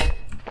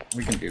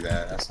 We can do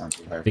that. That's not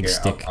too hard. Big Here,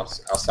 stick. I'll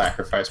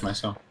sacrifice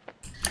myself.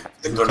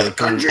 Then go to the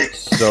country.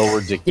 So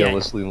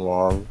ridiculously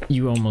long.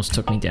 You almost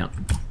took me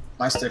down.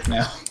 My stick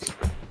now.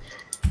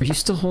 Are you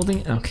still holding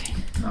it? Okay.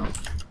 No.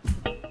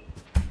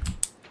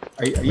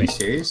 Are you Wait.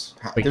 serious?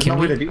 Wait, There's can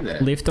no way we to do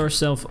that. lift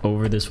ourselves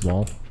over this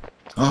wall?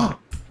 Oh,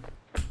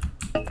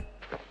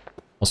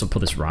 Also pull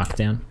this rock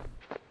down.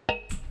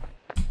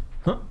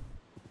 Huh?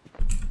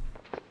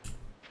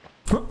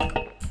 Huh?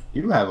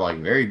 you have like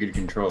very good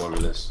control over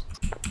this.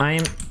 I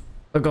am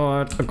a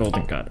god, a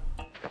golden god.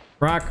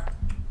 Rock.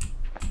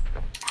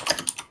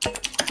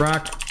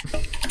 Rock.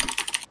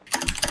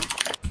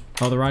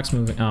 Oh, the rock's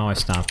moving. Oh, I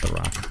stopped the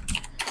rock.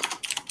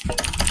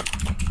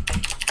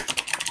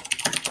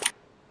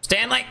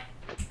 Stanley!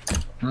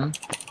 Hmm?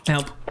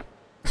 Help.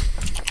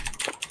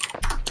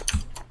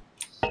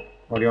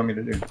 What do you want me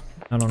to do?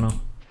 I don't know.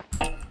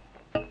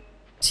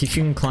 See if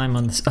you can climb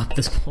on this up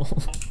this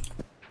pole.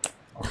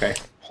 Okay,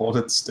 hold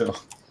it still.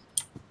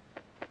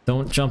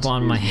 Don't jump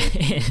on my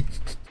head.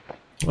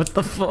 What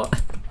the fuck?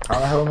 How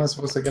the hell am I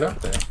supposed to get up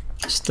there?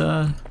 Just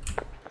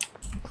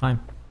climb.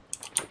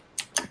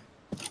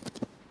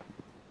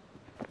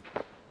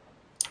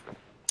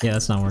 Yeah,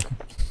 that's not working.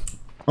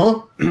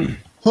 Oh!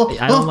 Oh,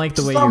 I don't like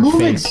the way stop your moving!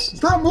 face-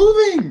 Stop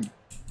moving!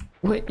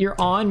 Wait, you're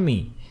on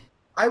me.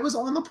 I was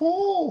on the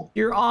pole.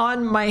 You're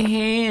on my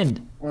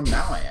hand. Well,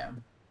 now I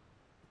am.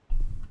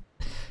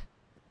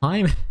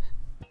 I'm.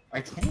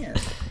 I can't.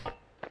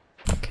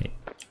 Okay.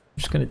 I'm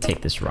just gonna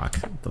take this rock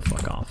the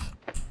fuck off.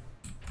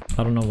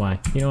 I don't know why.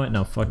 You know what?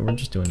 No, fuck it. We're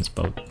just doing this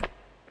boat.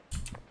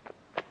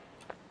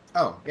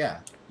 Oh yeah,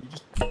 you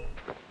just.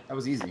 That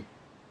was easy.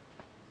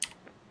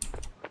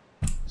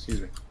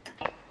 Excuse me.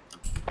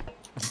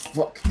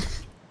 Fuck.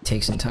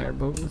 Takes entire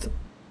boat with it.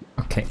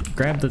 Okay,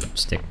 grab the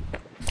stick.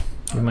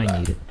 We might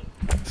need it.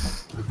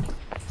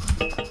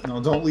 No,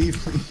 don't leave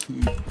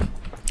me.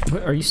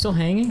 What, are you still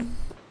hanging?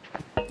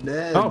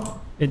 Dead.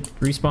 Oh, it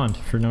respawned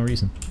for no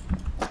reason.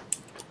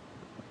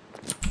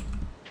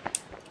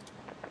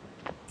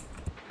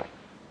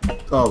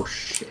 Oh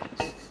shit.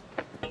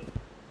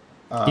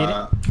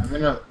 I'm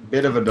in a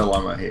bit of a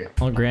dilemma here.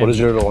 I'll grab What is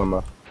you. your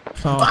dilemma?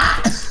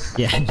 Oh.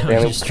 Yeah, no, I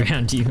Damn it. just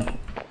drowned you.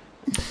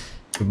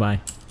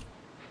 Goodbye.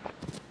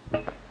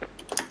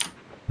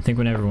 I think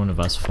whenever one of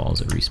us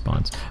falls, it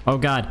respawns. Oh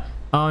god.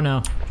 Oh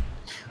no.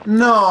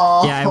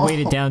 No. Yeah, I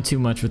weighted down too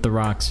much with the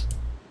rocks.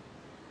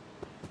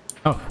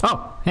 Oh,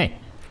 oh, hey.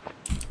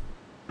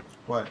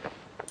 What?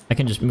 I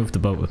can just move the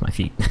boat with my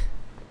feet.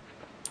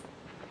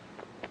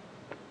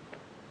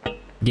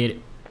 Get it.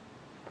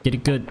 Get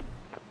it good.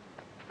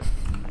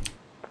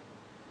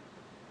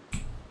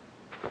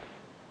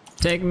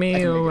 Take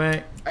me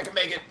away. I can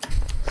make it.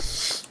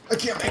 I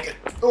can't make it.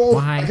 Oh,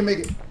 Why? I can make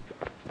it.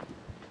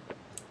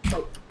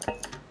 Help.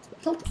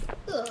 Help.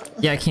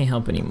 Yeah, I can't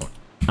help anymore.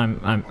 I'm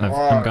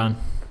gone.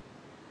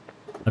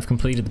 I've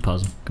completed the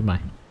puzzle.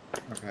 Goodbye.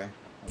 Okay.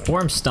 Or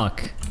I'm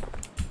stuck.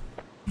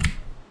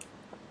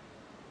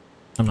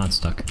 I'm not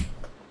stuck.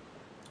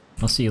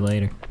 I'll see you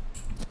later.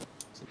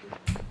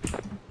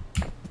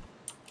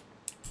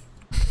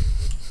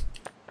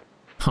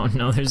 Oh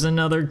no, there's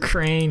another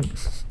crane.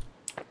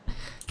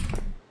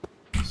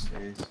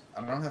 Jeez.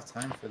 I don't have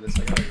time for this.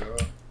 I gotta go.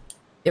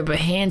 Yeah, but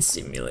hand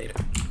simulator.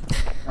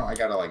 No, I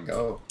gotta like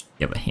go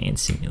Yeah, but hand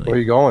simulator. Where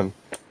are you going?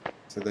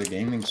 to the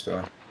gaming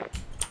store.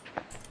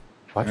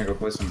 What? I'm gonna go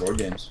play some board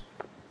games.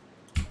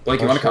 Blake,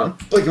 you Oh, wanna sure. come?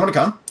 Blake, you wanna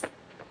come?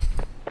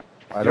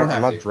 I don't don't. I'm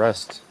have not to.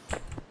 dressed.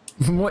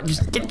 What?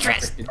 Just get You don't have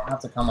dressed. to- You don't have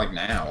to come like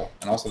now.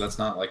 And also, that's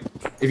not like.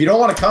 If you don't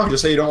want to come,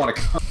 just say you don't want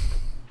to come.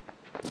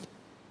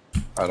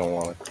 I don't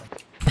want to.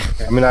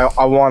 I mean,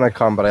 I want to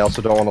come, but I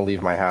also don't want to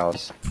leave my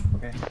house.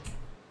 Okay.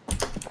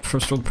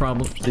 First world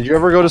problems. Did you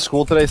ever go to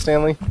school today,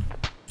 Stanley?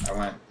 I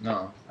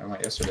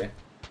went yesterday.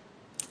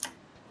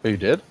 Oh, you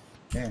did?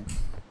 Yeah.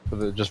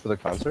 Just for the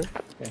concert?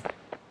 Yeah.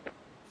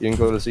 You didn't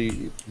go to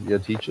see your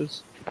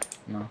teachers?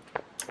 No.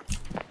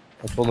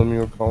 I told them you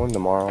were going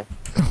tomorrow.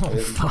 Oh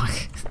fuck.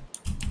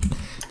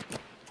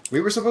 We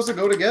were supposed to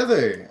go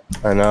together.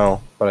 I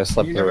know, but I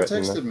slept You through never it.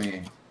 and texted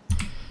me.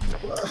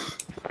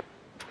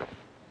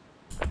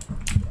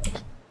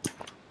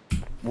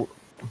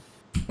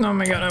 Oh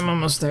my god, I'm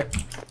almost there.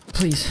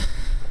 Please.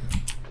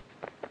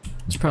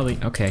 It's probably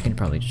okay. I can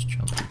probably just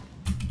jump.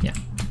 Yeah.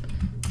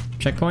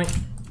 Checkpoint.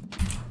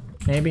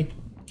 Maybe.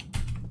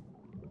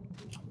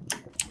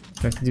 If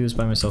I have to do this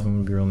by myself, I'm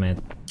gonna be real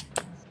mad.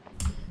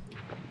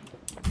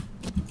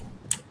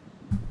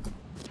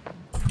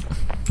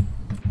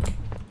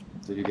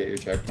 Did you get your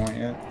checkpoint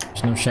yet?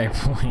 There's no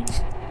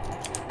checkpoint.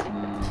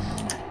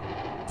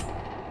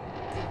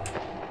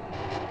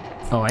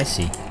 Oh, I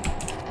see.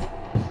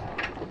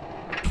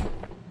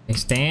 Hey,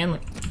 Stanley.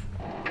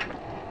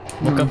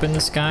 Look up in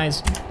the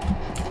skies.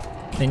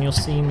 Then you'll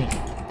see me.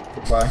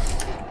 Bye.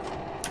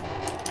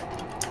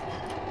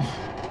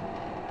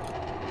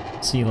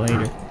 See you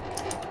later.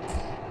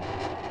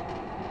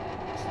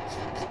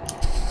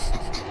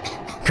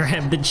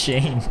 Grab the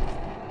chain.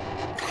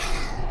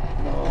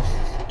 No.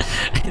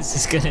 This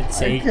is gonna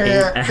take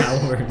can't. 8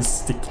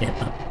 hours to get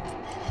up.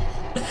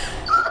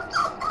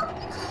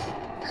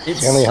 It's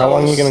Stanley, how so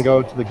long are you going to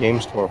go to the game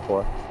store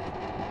for?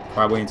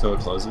 Probably until it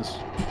closes.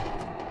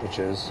 Which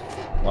is?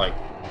 Like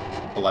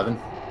 11.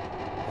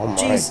 Oh my.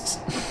 Jesus.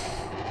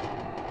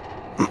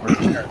 Or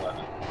just near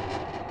 11.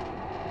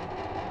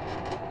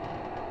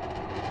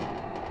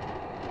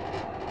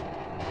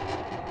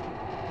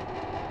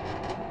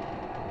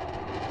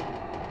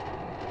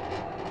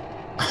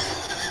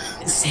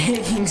 It's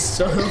taking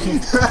so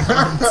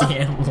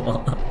goddamn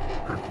long.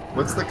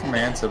 What's the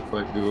command to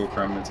put Google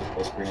Chrome into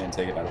full screen and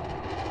take it out?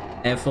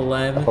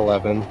 F11.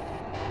 11.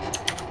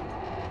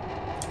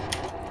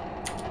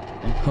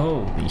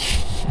 Holy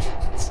shit.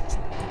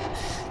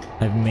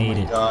 I've made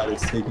it. God,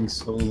 it's taking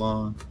so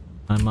long.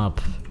 I'm up.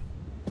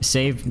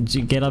 Save.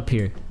 Get up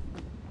here.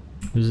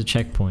 There's a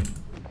checkpoint.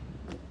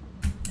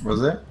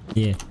 Was it?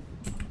 Yeah.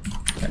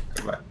 Okay,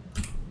 goodbye.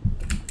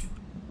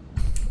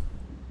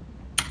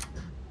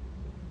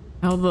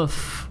 How the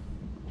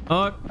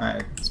fuck?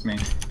 Alright, it's me.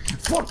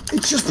 Fuck,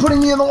 it's just putting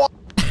me in the wall.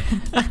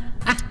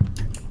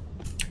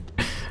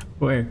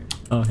 Where?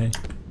 Oh, hey.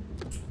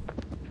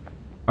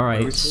 What are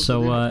we Alright, supposed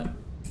so,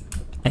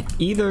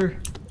 either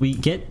we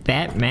get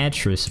that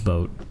mattress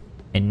boat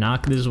and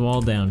knock this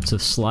wall down to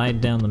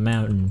slide down the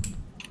mountain,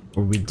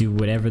 or we do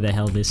whatever the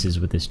hell this is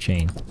with this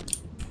chain.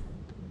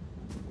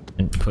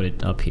 And put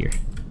it up here.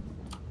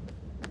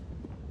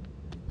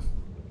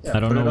 Yeah, I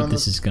don't put know it what on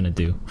this is gonna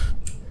do.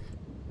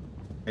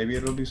 Maybe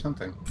it'll do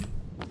something.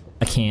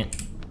 I can't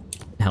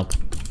help.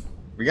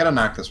 We gotta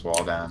knock this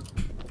wall down.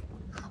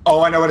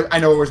 Oh, I know what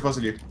we're supposed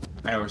to do.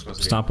 I know what we're supposed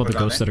to Stop do. all the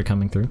ghosts that are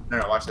coming through. No,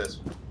 watch this.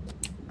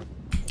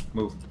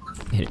 Move.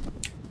 Hit it.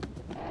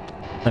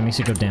 That makes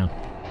it go down.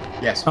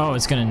 Yes. Oh,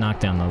 it's gonna knock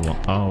down the wall.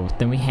 Oh,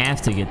 then we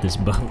have to get this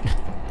boat.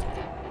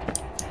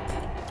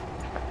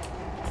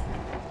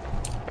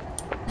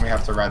 We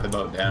have to ride the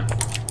boat down.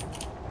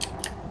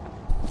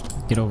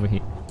 Get over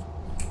here.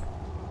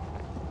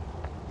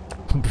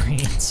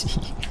 Brandy.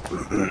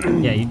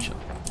 Yeah, you jump.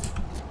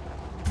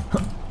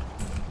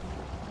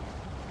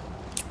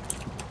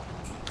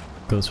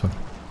 Go this way.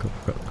 Go,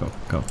 go, go,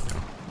 go, go.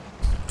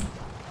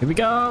 Here we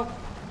go!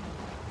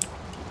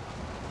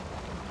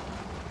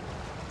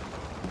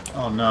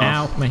 Oh no.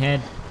 Ow, my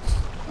head.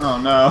 Oh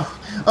no.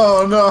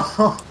 Oh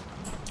no.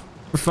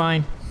 We're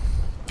fine.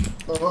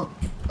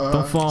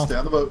 Don't fall. Stay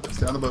on the boat.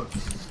 Stay on the boat.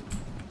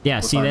 Yeah,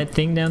 We're see fine. that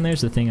thing down there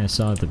is the thing I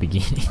saw at the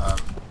beginning.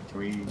 Can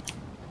we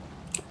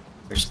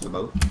fix the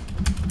boat?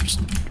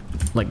 Just,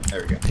 like,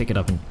 There we go. pick it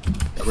up and...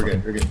 Yeah, we're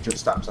good. We're good. Just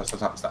stop. Stop. Stop.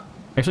 Stop. Stop.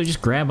 Actually,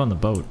 just grab on the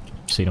boat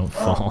so you don't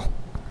fall.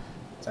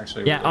 It's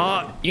actually. Yeah,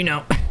 really oh, you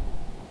know.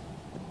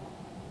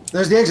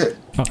 There's the exit.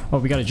 Oh,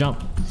 we gotta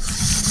jump.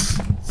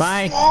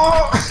 Bye.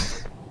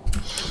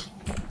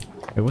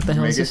 Wait, what the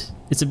hell is this?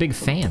 It's a big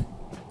fan.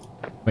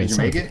 Wait, Did you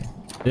make it?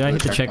 Did I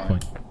hit the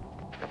checkpoint?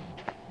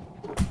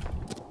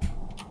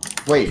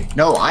 Wait,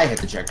 no, I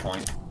hit the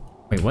checkpoint.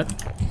 Wait, what?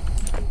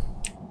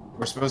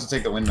 We're supposed to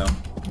take the windmill.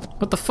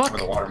 What the fuck? Or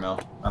the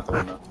watermill, not the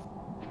windmill.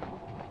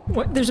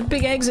 What? There's a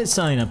big exit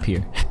sign up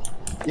here.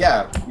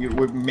 Yeah,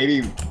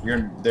 maybe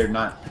they're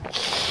not.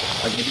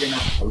 Like, maybe you're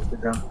not supposed to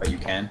jump, but you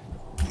can.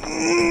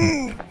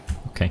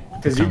 Okay.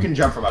 Because you can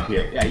jump from up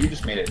here. Yeah, you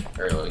just made it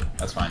early.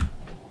 That's fine.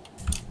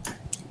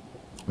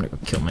 I'm gonna go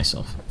kill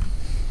myself.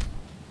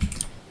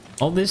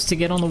 All this to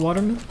get on the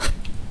watermill?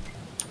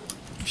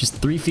 Just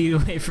 3 feet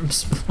away from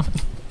spawn.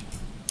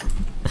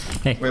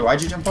 Hey. Wait,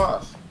 why'd you jump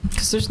off?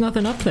 Because there's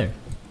nothing up there.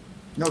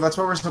 No, that's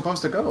where we're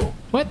supposed to go.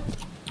 What?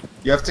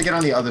 You have to get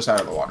on the other side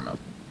of the watermill.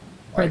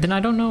 Like, Right, then I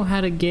don't know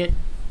how to get...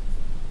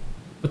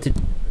 What to...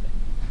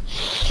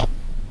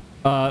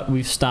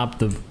 We've stopped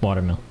the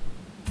watermill.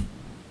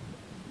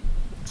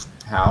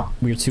 how?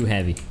 We're too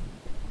heavy.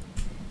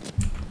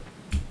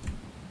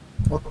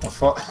 What the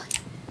fuck?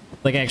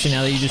 Like, actually,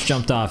 now that you just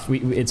jumped off,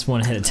 it's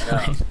one at a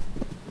time.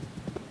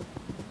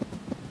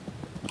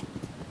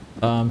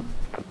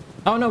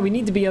 Oh no, we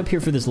need to be up here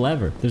for this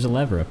lever. There's a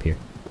lever up here.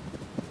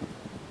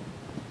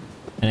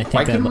 And I think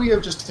Why couldn't we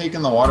have just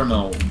taken the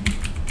watermill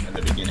in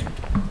the beginning?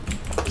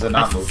 Is it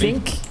not moving? I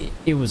think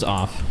it was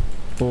off.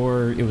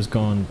 Or it was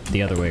going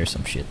the other way or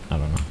some shit. I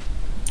don't know.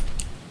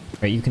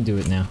 Alright, you can do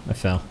it now. I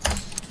fell.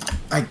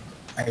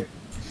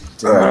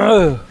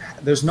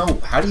 There's no...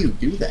 How do you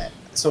do that?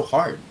 It's so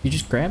hard. You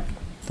just grab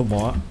the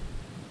water.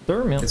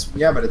 Thermal.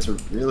 Yeah, but it's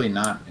really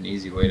not an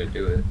easy way to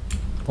do it.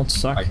 Don't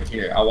suck. Like,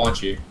 here, I'll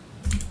watch you.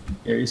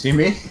 Here, you see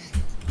me?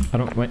 I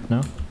don't... Wait,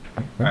 no.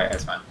 Alright,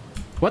 that's fine.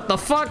 What the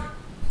fuck?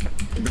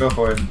 Go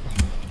for it.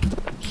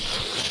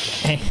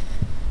 Hey.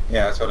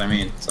 Yeah, that's what I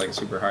mean. It's like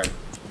super hard.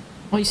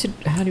 Oh, you said,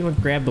 how do I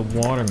grab the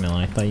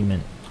watermelon? I thought you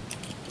meant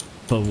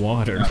the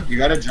water. No, you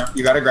gotta jump.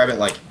 You gotta grab it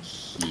like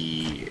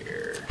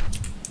here,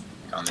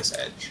 on this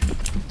edge.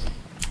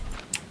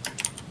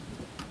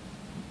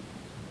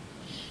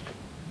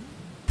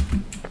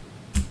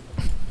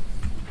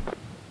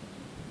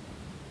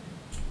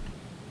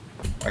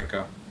 Let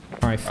go.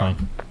 Alright,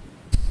 fine.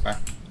 Bye.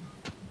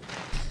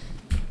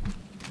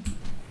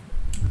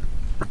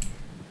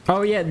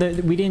 Oh yeah,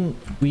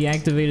 we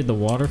activated the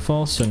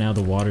waterfall, so now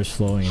the water's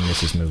flowing and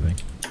this is moving.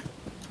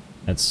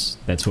 That's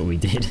what we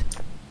did.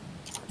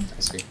 I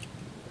see.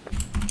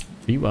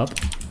 Are you up?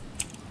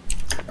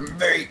 I'm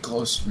very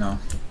close. No.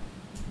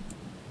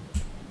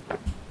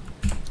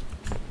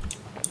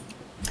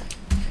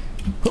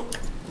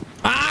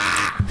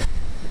 Ah!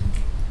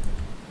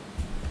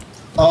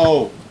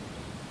 Oh.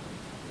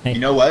 Hey. You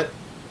know what?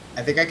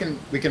 I think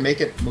we can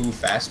make it move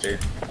faster.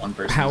 If one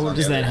person. How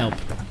does that help?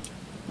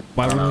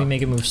 Why wouldn't we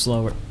make it move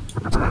slower?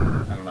 I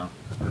don't know.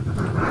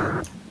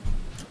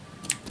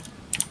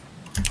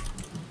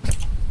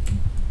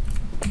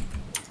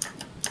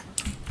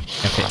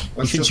 Okay.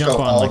 Let's just go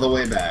all the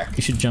way back.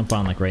 You should jump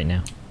on like right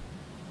now.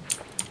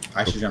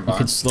 I should jump You on.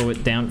 could slow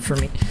it down for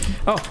me.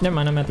 Oh, never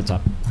mind. I'm at the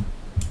top.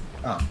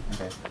 Oh,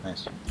 okay,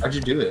 nice. How'd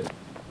you do it?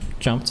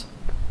 Jumped.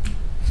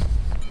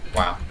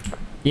 Wow.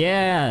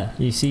 Yeah.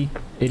 You see,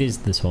 it is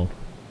this hole.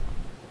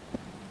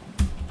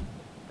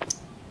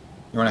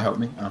 You want to help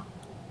me? Oh.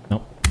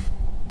 Nope.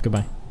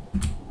 Goodbye.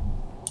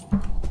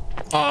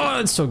 Oh,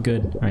 it's so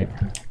good. All right.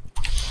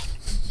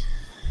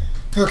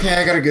 Okay,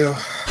 I gotta go.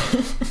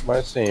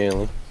 My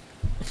sailing.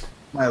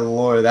 My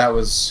lord, that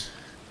was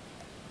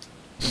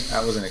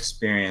an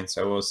experience,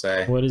 I will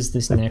say. What does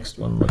this next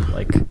one look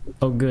like?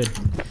 Oh, good.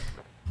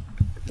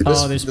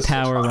 Oh, there's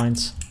power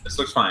lines. This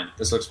looks fine.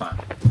 This looks fine.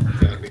 I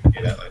feel like we can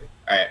do that later.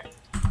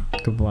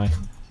 Alright. Goodbye.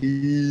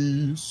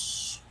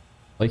 Peace.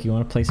 Like, you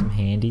want to play some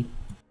handy?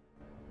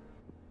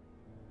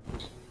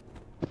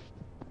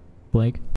 Blake?